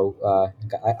slaps, bro.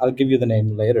 I'll give you the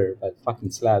name later, but fucking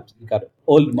slaps. You got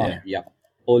Old Monk. Yeah.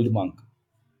 Old Monk.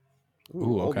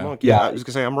 Ooh, Old okay. Monk. Yeah, I was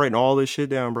gonna say I'm writing all this shit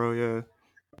down, bro. Yeah.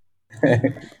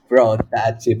 Bro,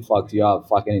 that shit fucked you up.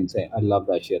 Fucking insane. I love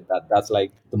that shit. That's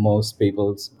like the most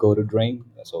people's go to drink.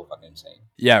 That's so fucking insane.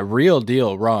 Yeah, real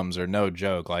deal rums are no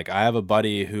joke. Like I have a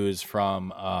buddy who's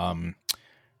from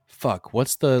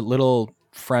what's the little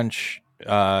French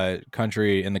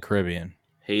country in the Caribbean?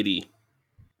 Haiti.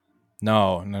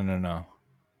 No.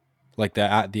 Like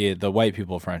the white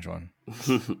people French one.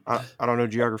 I don't know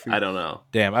geography. I don't know.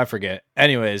 Damn, I forget.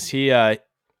 Anyways, he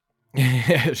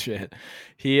shit.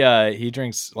 He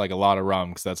drinks like a lot of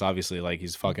rum because that's obviously like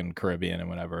he's fucking Caribbean and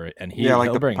whatever. And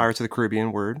he'll bring Pirates of the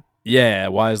Caribbean word. Yeah,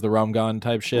 why is the rum gone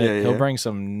type shit. Yeah. He'll bring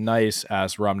some nice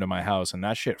ass rum to my house, and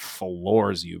that shit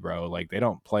floors you, bro. Like they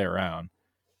don't play around.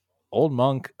 Old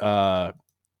Monk, and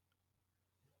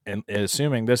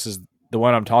assuming this is the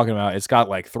one I'm talking about, it's got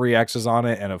like 3 X's on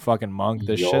it and a fucking monk.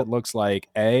 This shit looks like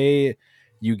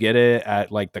you get it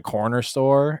at like the corner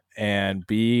store, and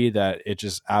B, that it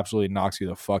just absolutely knocks you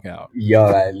the fuck out. Yo,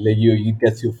 like you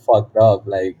get you fucked up.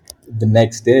 Like the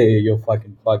next day, you're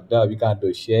fucking fucked up. You can't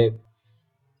do shit.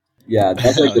 Yeah,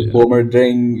 that's like the boomer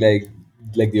drink.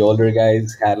 Like the older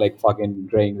guys had like fucking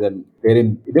drinks, and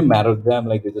it didn't matter to them.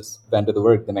 Like they just went to the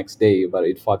work the next day, but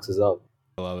it fucks us up.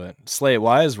 I love it. Slate,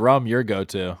 why is rum your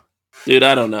go-to? Dude,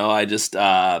 I don't know. I just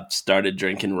started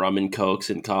drinking rum and cokes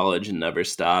in college and never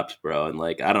stopped, bro. And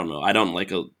like, I don't know.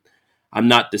 I'm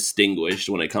not distinguished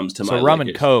when it comes to my rum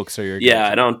liquors. And cokes are your Yeah,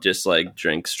 go-to. I don't just like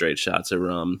drink straight shots of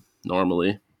rum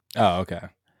normally. Oh, okay.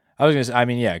 I was gonna say, I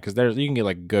mean, yeah, because you can get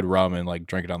like good rum and like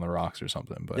drink it on the rocks or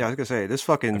something. But yeah, I was gonna say this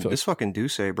fucking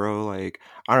Douce, bro. Like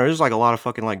I don't know, there's like a lot of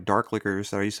fucking like dark liquors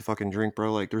that I used to fucking drink,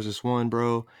 bro. Like there's this one,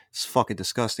 bro. It's fucking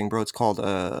disgusting, bro. It's called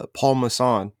Paul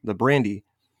Masson, the brandy.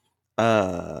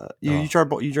 You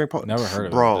drink Paul? Never heard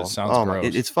of bro. it. It sounds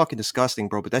gross. It's fucking disgusting,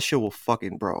 bro. But that shit will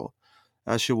fucking, bro.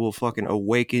 That shit will fucking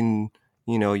awaken,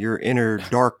 your inner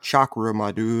dark chakra,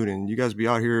 my dude. And you guys be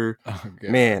out here,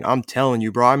 man. I'm telling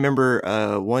you, bro. I remember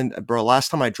last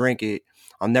time I drank it,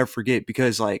 I'll never forget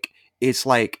because like it's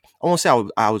like I won't say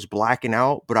I was blacking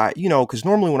out, but because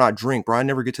normally when I drink, bro, I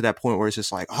never get to that point where it's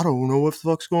just like I don't know what the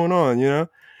fuck's going on,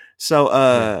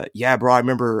 So yeah, bro. I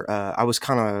remember I was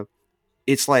kind of.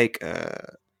 It's like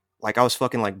I was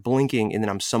fucking like blinking and then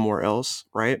I'm somewhere else,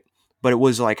 right? But it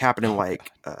was like happening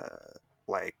like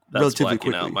That's relatively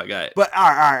quickly. out, my guy. But all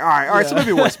right. Yeah. So maybe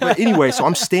it was. But anyway, so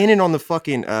I'm standing on the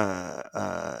fucking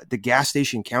the gas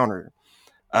station counter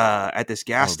at this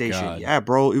gas station. God. Yeah,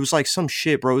 bro. It was like some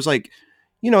shit, bro. It was like,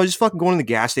 just fucking going to the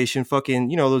gas station, fucking,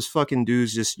 those fucking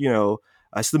dudes just,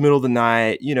 it's the middle of the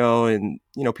night, and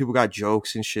people got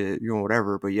jokes and shit,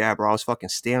 whatever. But yeah, bro, I was fucking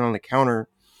standing on the counter.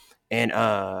 And,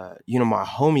 my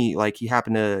homie, like, he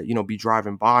happened to, be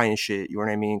driving by and shit, you know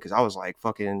what I mean? Because I was like,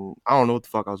 fucking, I don't know what the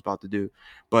fuck I was about to do.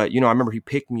 But, I remember he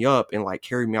picked me up and, like,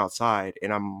 carried me outside.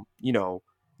 And I'm,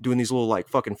 doing these little, like,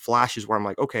 fucking flashes where I'm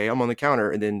like, okay, I'm on the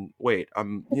counter. And then, wait,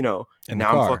 I'm, now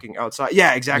I'm fucking outside.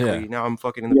 Yeah, exactly. Yeah. Now I'm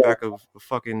fucking in the back of a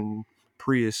fucking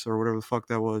Prius or whatever the fuck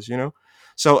that was,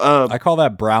 So I call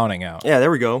that browning out. Yeah, there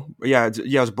we go. Yeah,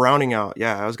 I was browning out.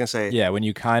 Yeah, I was gonna say. Yeah, when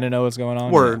you kind of know what's going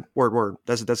on. Word.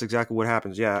 That's exactly what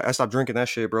happens. Yeah, I stopped drinking that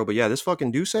shit, bro. But yeah, this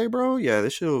fucking Douce, bro. Yeah,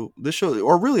 this show,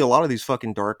 or really a lot of these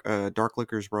fucking dark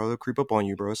liquors, bro. They'll creep up on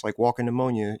you, bro. It's like walking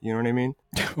pneumonia. You know what I mean?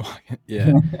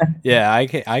 Yeah.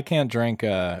 I can't drink.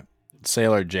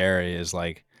 Sailor Jerry is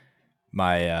like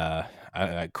my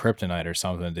kryptonite or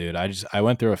something, dude. I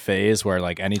went through a phase where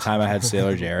like anytime I had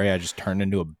Sailor Jerry, I just turned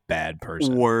into a bad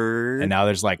person. Word. And now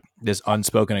there's like this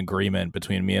unspoken agreement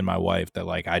between me and my wife that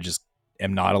like I just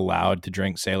am not allowed to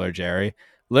drink Sailor Jerry.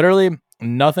 Literally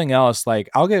nothing else. Like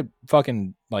I'll get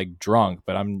fucking like drunk,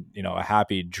 but I'm a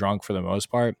happy drunk for the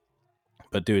most part.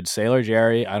 But dude, Sailor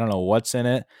Jerry, I don't know what's in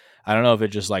it. I don't know if it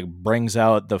just like brings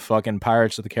out the fucking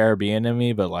Pirates of the Caribbean in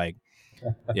me, but like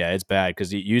yeah, it's bad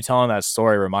because you telling that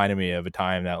story reminded me of a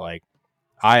time that like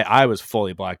I was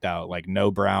fully blacked out, like no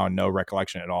brown, no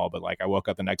recollection at all. But like I woke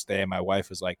up the next day and my wife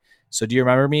was like, "So do you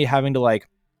remember me having to like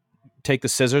take the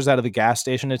scissors out of the gas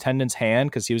station attendant's hand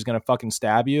because he was gonna fucking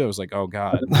stab you?" I was like, "Oh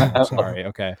God, I'm sorry,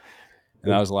 okay."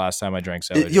 And that was the last time I drank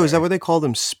Sailor Jerry. Yo, is that what they call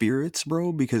them, spirits,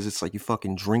 bro? Because it's like you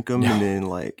fucking drink them and then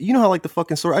like how like the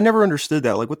fucking story. I never understood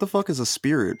that. Like, what the fuck is a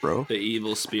spirit, bro? The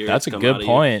evil spirit. That's a good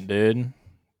point, dude.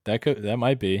 That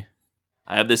might be.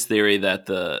 I have this theory that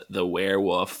the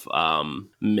werewolf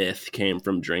myth came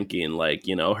from drinking. Like,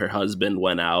 her husband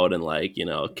went out and like,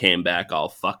 came back all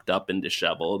fucked up and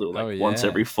disheveled once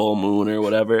every full moon or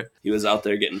whatever. He was out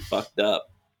there getting fucked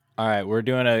up. All right, we're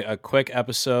doing a quick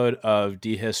episode of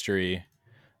D History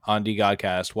on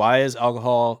DeGodCast. Why is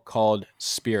alcohol called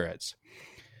spirits?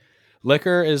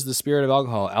 Liquor is the spirit of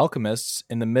alcohol. Alchemists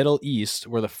in the Middle East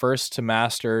were the first to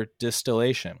master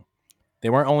distillation. They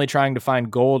weren't only trying to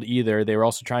find gold either, they were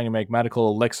also trying to make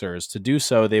medical elixirs. To do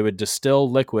so, they would distill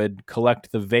liquid,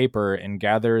 collect the vapor, and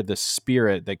gather the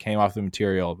spirit that came off the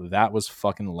material. That was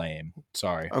fucking lame.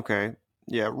 Sorry. Okay.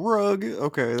 Yeah, rug.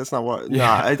 Okay, that's not what.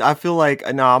 Yeah. Nah, I feel like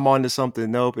I'm on to something.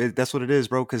 Nope, that's what it is,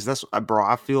 bro. Because bro.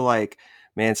 I feel like,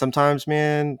 man, sometimes,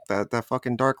 man, that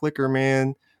fucking dark liquor,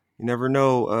 man. You never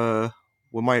know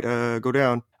what might go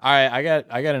down. All right,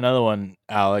 I got another one,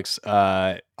 Alex.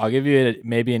 I'll give you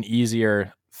maybe an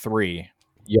easier 3.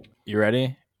 Yep. You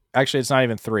ready? Actually, it's not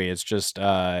even 3. It's just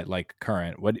like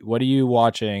current. What are you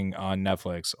watching on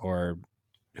Netflix or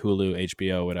Hulu,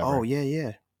 HBO, whatever? Oh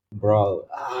yeah. Bro,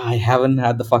 I haven't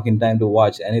had the fucking time to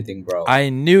watch anything, bro. I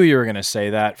knew you were gonna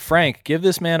say that. Frank, give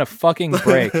this man a fucking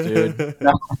break, dude.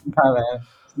 No, man.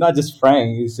 It's not just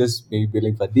Frank. It's just me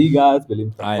building for DeGods,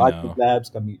 building for market labs,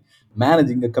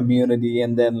 managing a community,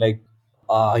 and then like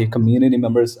your community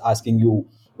members asking you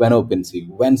when OpenSea,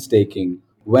 when staking,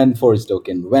 when force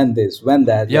token, when this, when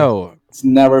that. Yo, It's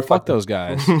never Fuck fucking. those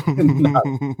guys.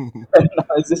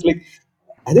 It's just like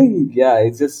I think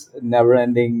it's just a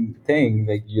never-ending thing.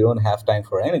 Like you don't have time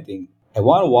for anything. I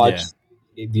want to watch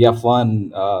the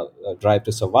F1 Drive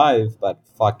to Survive, but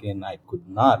fucking I could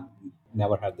not.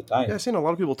 Never had the Yeah, time. I've seen a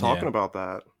lot of people talking about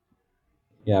that.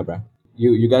 Yeah, bro.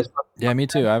 You guys, Yeah, me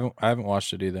too. I haven't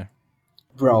watched it either.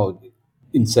 bro,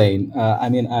 insane. I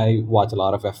mean, I watch a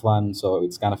lot of F1, so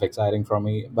it's kind of exciting for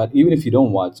me. But even if you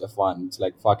don't watch F1, it's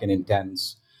like fucking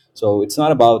intense. So it's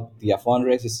not about the F1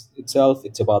 race itself;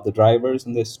 it's about the drivers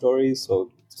and their stories.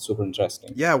 So it's super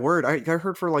interesting. Yeah, word. I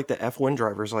heard for like the F1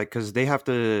 drivers, like, because they have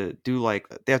to do like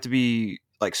they have to be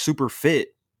like super fit,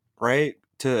 right,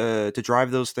 to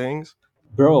drive those things.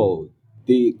 Bro,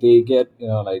 they get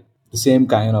like the same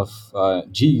kind of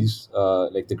G's,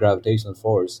 like the gravitational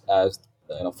force as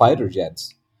fighter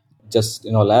jets, just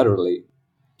laterally.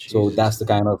 So Jesus. that's the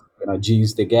kind of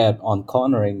G's they get on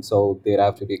cornering. So they'd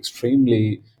have to be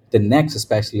extremely the necks,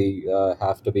 especially,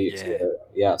 have to be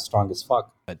strong as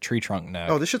fuck. A tree trunk neck.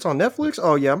 Oh, this shit's on Netflix.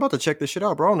 Oh yeah, I'm about to check this shit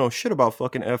out, bro. I don't know shit about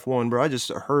fucking F1, bro. I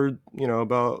just heard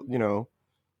about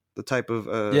the type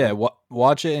of yeah,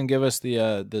 watch it and give us the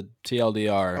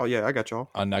TLDR. Oh yeah, I got y'all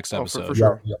on next episode for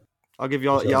sure. Yeah. I'll give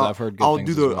y'all. Because Y'all, I've heard good I'll things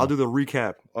do as the well. I'll do the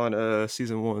recap on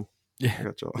season 1. Yeah, I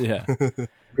got y'all. yeah.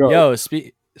 Bro, Yo,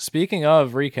 speaking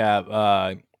of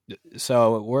recap,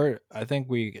 so I think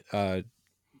we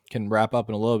can wrap up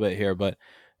in a little bit here, but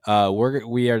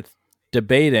we are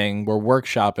debating, we're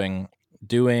workshopping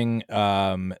doing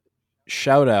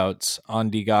shout outs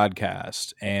on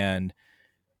DeGodCast, and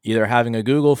either having a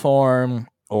Google form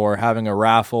or having a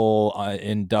raffle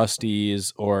in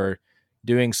Dusty's, or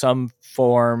doing some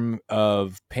form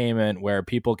of payment where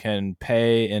people can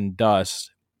pay in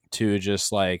dust to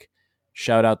just like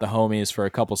shout out the homies for a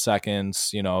couple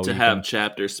seconds, To have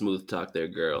chapter smooth talk their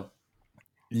girl.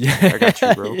 Yeah, I got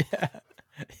you, bro.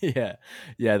 yeah,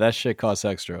 that shit costs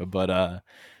extra, but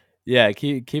yeah,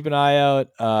 keep an eye out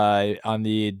on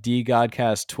the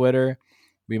DeGodCast Twitter.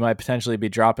 We might potentially be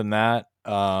dropping that.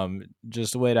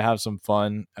 Just a way to have some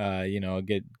fun.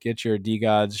 Get your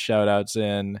DeGods shout outs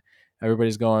in.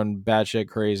 Everybody's going batshit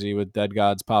crazy with dead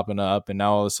gods popping up, and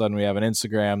now all of a sudden we have an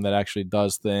Instagram that actually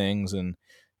does things, and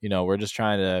we're just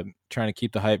trying to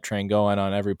keep the hype train going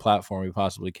on every platform we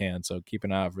possibly can. So keep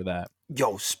an eye out for that.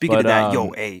 Yo, speaking of that,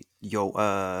 Alex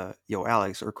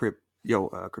or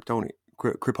Kryptoni,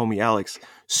 Crip homie Alex.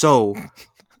 So,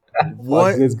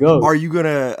 what let's go. are you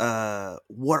gonna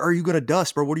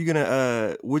dust, bro? What are you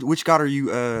gonna which god are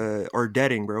you are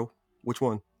deading, bro? Which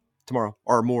one tomorrow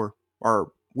or more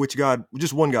or which god?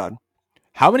 Just one god.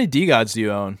 How many DeGods do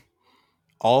you own?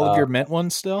 All of your mint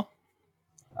ones still?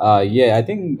 Yeah, I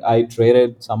think I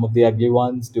traded some of the ugly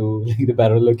ones to the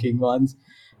better looking ones.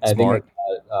 Smart.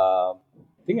 I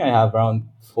think I have around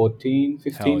 14,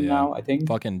 15 Hell yeah. now, I think.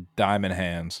 Fucking diamond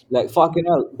hands. Like, fucking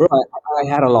hell, bro, I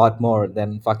had a lot more.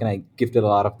 Then fucking I gifted a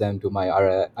lot of them to my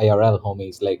IRL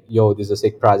homies. Like, yo, this is a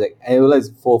sick project. And it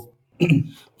was four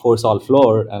salt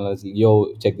floor. And I was like,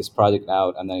 yo, check this project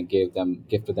out. And then I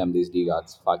gifted them these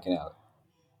DeGods. Fucking hell.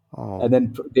 Oh. And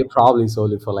then they probably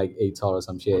sold it for like $8 or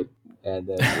some shit. And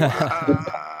then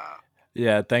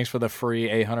yeah, thanks for the free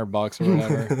 $800 or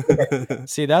whatever.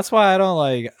 See, that's why I don't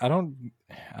know,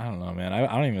 man. I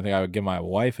don't even think I would give my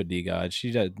wife a DeGod.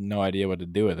 She had no idea what to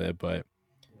do with it, but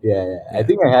yeah. I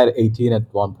think I had 18 at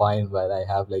one point, but I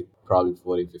have like probably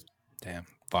 40, 50. Damn,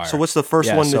 fire. So what's the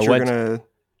first one that you're gonna?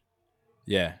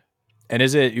 Yeah, and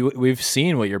we've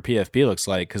seen what your PFP looks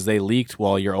like, because they leaked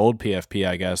your old PFP,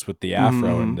 I guess, with the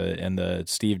afro and the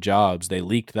Steve Jobs. They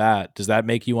leaked that. Does that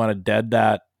make you want to dead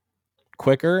that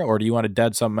quicker, or do you want to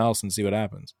dead something else and see what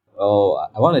happens? Oh,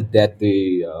 I want to dead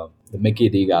the Mickey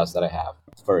DeGods that I have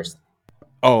first.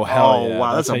 Oh hell yeah!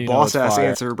 Wow, that's a boss ass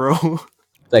answer, bro.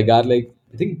 So I got like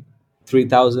I think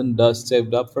 3,000 dust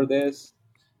saved up for this.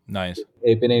 Nice.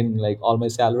 Aping in like all my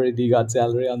salary, DeGod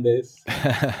salary on this.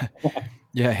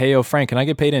 Yeah, hey yo Frank, can I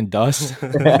get paid in dust?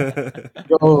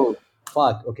 Oh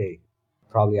fuck. Okay,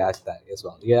 probably ask that as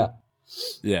well. Yeah.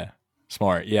 Yeah,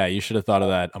 smart. Yeah, you should have thought of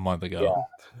that a month ago.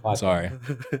 Yeah. Sorry.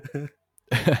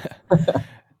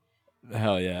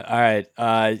 Hell yeah! All right,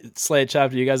 Slate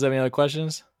Chapter. You guys have any other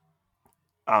questions?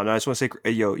 I don't know. I just want to say,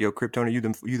 hey, yo, Kryptoni,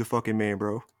 you the fucking man,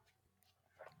 bro.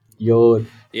 Yo,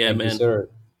 yeah, man. You, sir.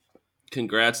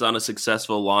 Congrats on a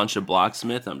successful launch of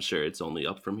Blocksmith. I'm sure it's only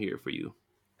up from here for you.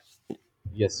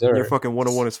 Yes, sir. Your fucking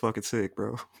 101 is fucking sick,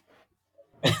 bro.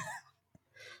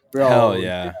 Bro, hell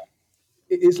yeah.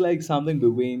 It's like something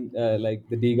between like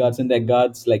the DeGods and dead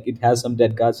gods. Like it has some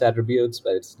dead gods attributes,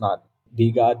 but it's not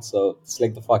DeGod. So it's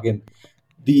like the fucking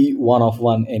one of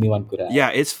one anyone could have. Yeah,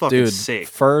 it's fucking Dude, sick.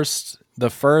 First the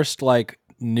first like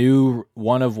new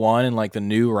one of one in like the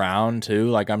new round too.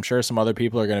 Like I'm sure some other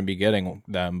people are going to be getting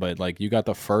them, but like you got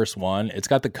the first one. It's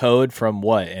got the code from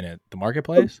what in it? The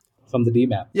marketplace? From the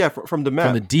DMAP. Yeah, from the map.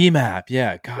 From the D map.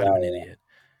 Yeah. God, Yeah, I'm an idiot.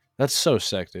 That's so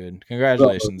sick, dude.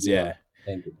 Congratulations. Bro, Yeah.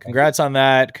 Thank you. Congrats on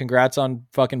that. Congrats on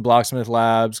fucking Blocksmith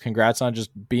Labs. Congrats on just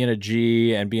being a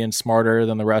G and being smarter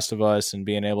than the rest of us and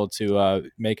being able to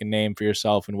make a name for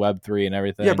yourself in Web3 and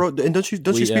everything. Yeah, bro. And don't you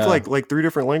speak like 3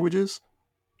 different languages?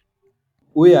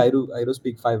 Oh yeah, I do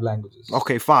speak 5 languages.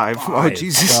 Okay, 5. Oh Five.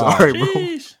 Jesus! God. Sorry, bro.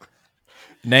 Jeez.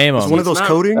 Name It's them. one of those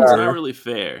codings. It's not really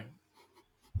fair.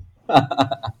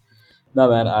 No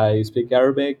man, I speak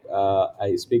Arabic.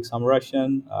 I speak some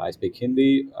Russian. I speak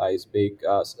Hindi. I speak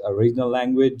a regional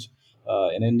language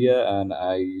in India, and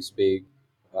I speak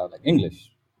like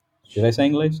English. Did I say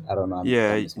English? I don't know. I'm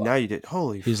Yeah, on the spot. now you did.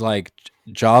 Holy. He's like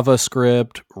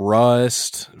JavaScript,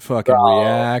 Rust, fucking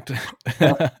React.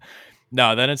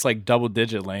 No, then it's like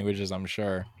double-digit languages, I'm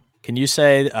sure. Can you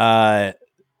say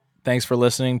thanks for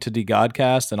listening to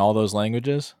DeGodCast in all those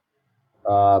languages?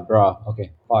 Bro,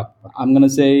 okay, fuck. I'm gonna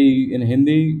say in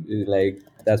Hindi, like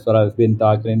that's what I've been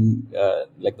talking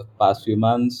like the past few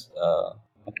months.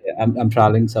 Okay, I'm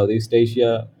traveling Southeast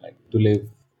Asia like to live,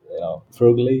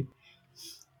 frugally.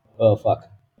 Oh fuck,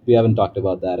 we haven't talked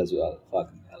about that as well.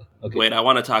 Fucking hell. Okay. Wait, I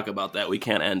want to talk about that. We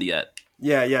can't end yet.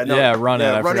 Yeah, no, yeah, run it.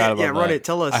 I run forgot it. about Yeah, that. run it.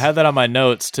 Tell us. I had that on my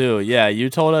notes too. Yeah, you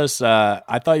told us.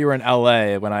 I thought you were in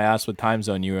LA when I asked what time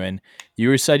zone you were in.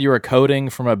 You said you were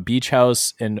coding from a beach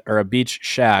house or a beach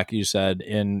shack. You said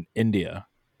in India.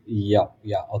 Yeah.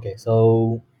 Okay,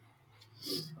 so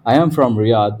I am from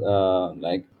Riyadh.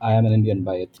 Like I am an Indian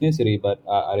by ethnicity, but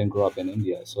I didn't grow up in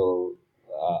India. So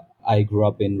I grew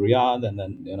up in Riyadh and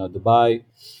then Dubai.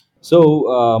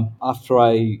 So after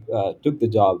I took the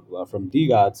job from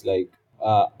DGODs, like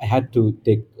I had to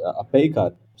take a pay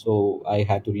cut. So I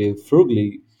had to live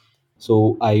frugally.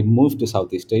 So I moved to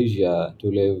Southeast Asia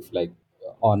to live like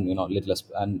on little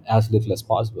as little as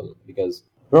possible because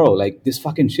bro, like this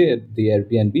fucking shit, the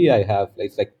Airbnb I have,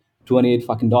 it's like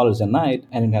 $28 a night,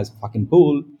 and it has a fucking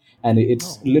pool, and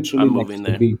it's literally I'm next moving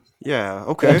to the there. beach. Yeah.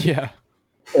 Okay. Yeah.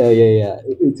 Yeah.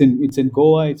 It's in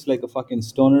Goa. It's like a fucking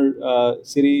stoner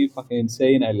city. Fucking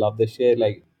insane. I love this shit.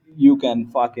 Like you can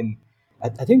fucking. I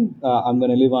think I'm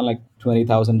gonna live on like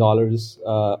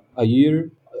 $20,000 a year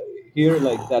here.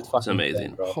 Like that's fucking amazing.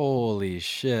 insane, bro. Holy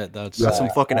shit, that's That's some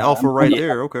fucking alpha right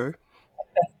there. Okay.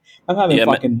 I'm having Yeah,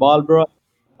 fucking ball, bro.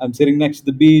 I'm sitting next to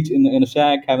the beach in a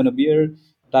shack having a beer,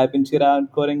 typing shit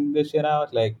out, coding this shit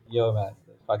out. Like yo, man,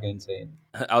 that's fucking insane.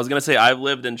 I was gonna say I've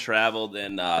lived and traveled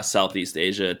in Southeast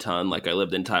Asia a ton. Like I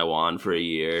lived in Taiwan for a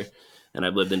year, and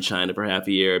I've lived in China for half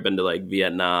a year. I've been to like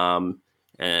Vietnam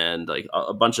and like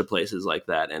a bunch of places like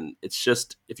that. And it's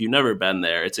just, if you've never been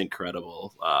there, it's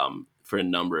incredible for a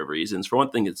number of reasons. For one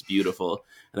thing, it's beautiful,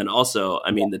 and then also, I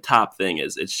mean, the top thing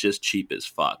is it's just cheap as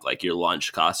fuck. Like your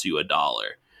lunch costs you $1.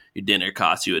 Your dinner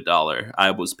costs you $1. I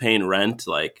was paying rent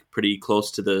like pretty close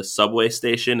to the subway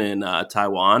station in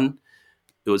Taiwan.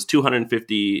 It was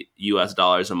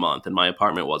 $250 a month, and my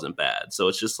apartment wasn't bad. So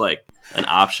it's just like an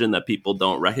option that people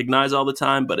don't recognize all the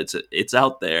time, but it's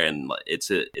out there, and it's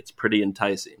pretty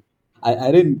enticing.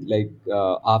 I didn't like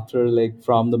after like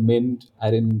from the mint.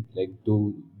 I didn't like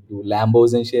do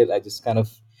Lambos and shit. I just kind of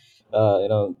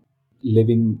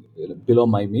living below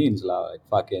my means, like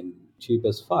fucking cheap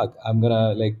as fuck. I'm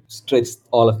gonna like stretch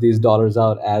all of these dollars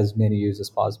out as many years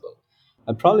as possible.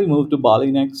 I'll probably move to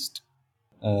Bali next,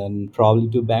 and probably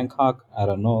to Bangkok. I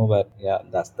don't know, but yeah,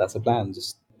 that's the plan.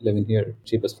 Just living here,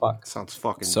 cheap as fuck. Sounds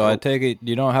fucking. So dope. I take it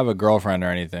you don't have a girlfriend or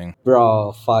anything.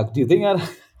 Bro, fuck. Do you think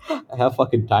I have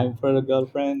fucking time for a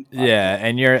girlfriend? Yeah,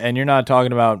 and you're not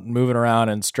talking about moving around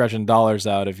and stretching dollars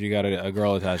out if you got a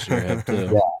girl attached to your hip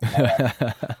too.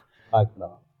 Fuck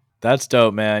no. That's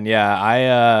dope, man.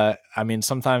 Yeah, I mean,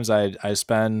 sometimes I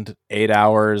spend 8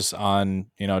 hours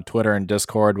on Twitter and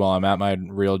Discord while I'm at my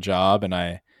real job, and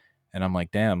I'm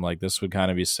like, damn, like this would kind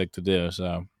of be sick to do.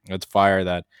 So it's fire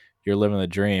that you're living the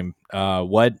dream.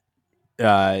 What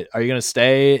are you gonna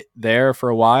stay there for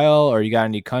a while, or you got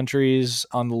any countries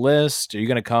on the list? Are you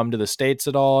gonna come to the States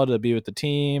at all to be with the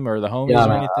team or the homies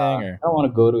or anything? Or I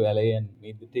want to go to LA and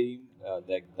meet the team.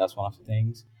 That's one of the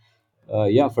things.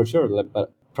 Yeah, for sure.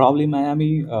 But probably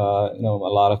Miami. A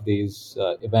lot of these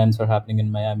events are happening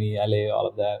in Miami, LA, all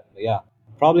of that. But yeah,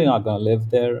 probably not gonna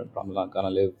live there. Probably not gonna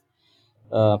live.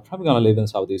 Probably gonna live in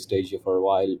Southeast Asia for a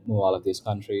while. Move all of these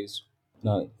countries.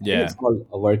 I think it's called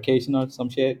a workation or some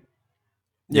shit.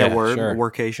 Yeah, sure.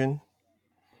 Workation.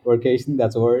 Workation,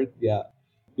 that's a word. Yeah,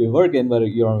 you're working, but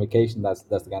you're on vacation. That's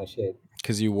the kind of shit.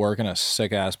 because you work in a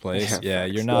sick ass place. Yeah, Yeah,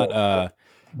 you're not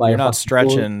buy You're a not fucking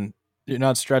gold. stretching. You're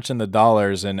not stretching the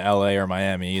dollars in LA or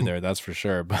Miami either. That's for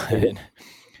sure. But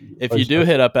if For you do sure.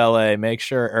 hit up LA, make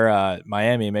sure or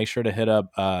Miami, make sure to hit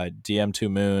up DM2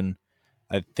 Moon.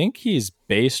 I think he's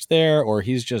based there or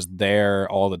he's just there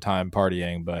all the time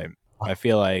partying. But I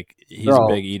feel like he's a Bro,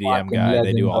 big EDM fucking guy.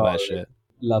 They do legend, all bro. that Like, shit.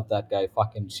 love that guy.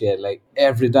 Fucking shit. Like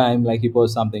every time, like he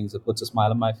posts something, it puts a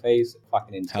smile on my face.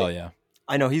 Fucking insane. Hell yeah.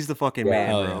 I know he's the fucking Yeah. man,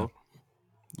 Hell bro. yeah.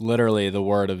 Literally the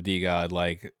word of DGod,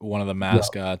 like one of the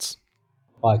mascots.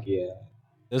 Fuck yeah.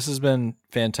 This has been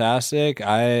fantastic.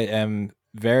 I am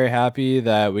very happy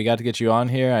that we got to get you on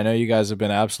here. I know you guys have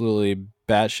been absolutely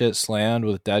batshit slammed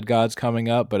with Dead Gods coming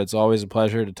up, but it's always a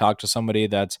pleasure to talk to somebody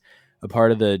that's a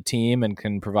part of the team and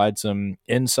can provide some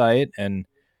insight and,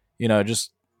 you know,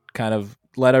 just kind of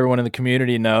let everyone in the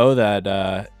community know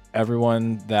that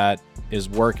everyone that is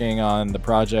working on the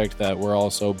project that we're all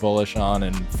so bullish on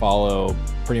and follow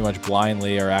pretty much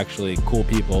blindly are actually cool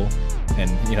people and,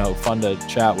 you know, fun to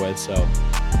chat with. So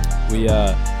we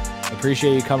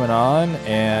appreciate you coming on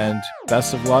and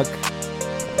best of luck.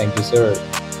 Thank you, sir.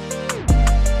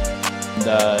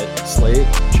 And Slate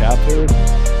chapter.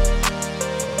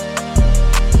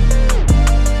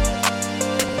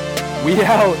 We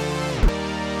out.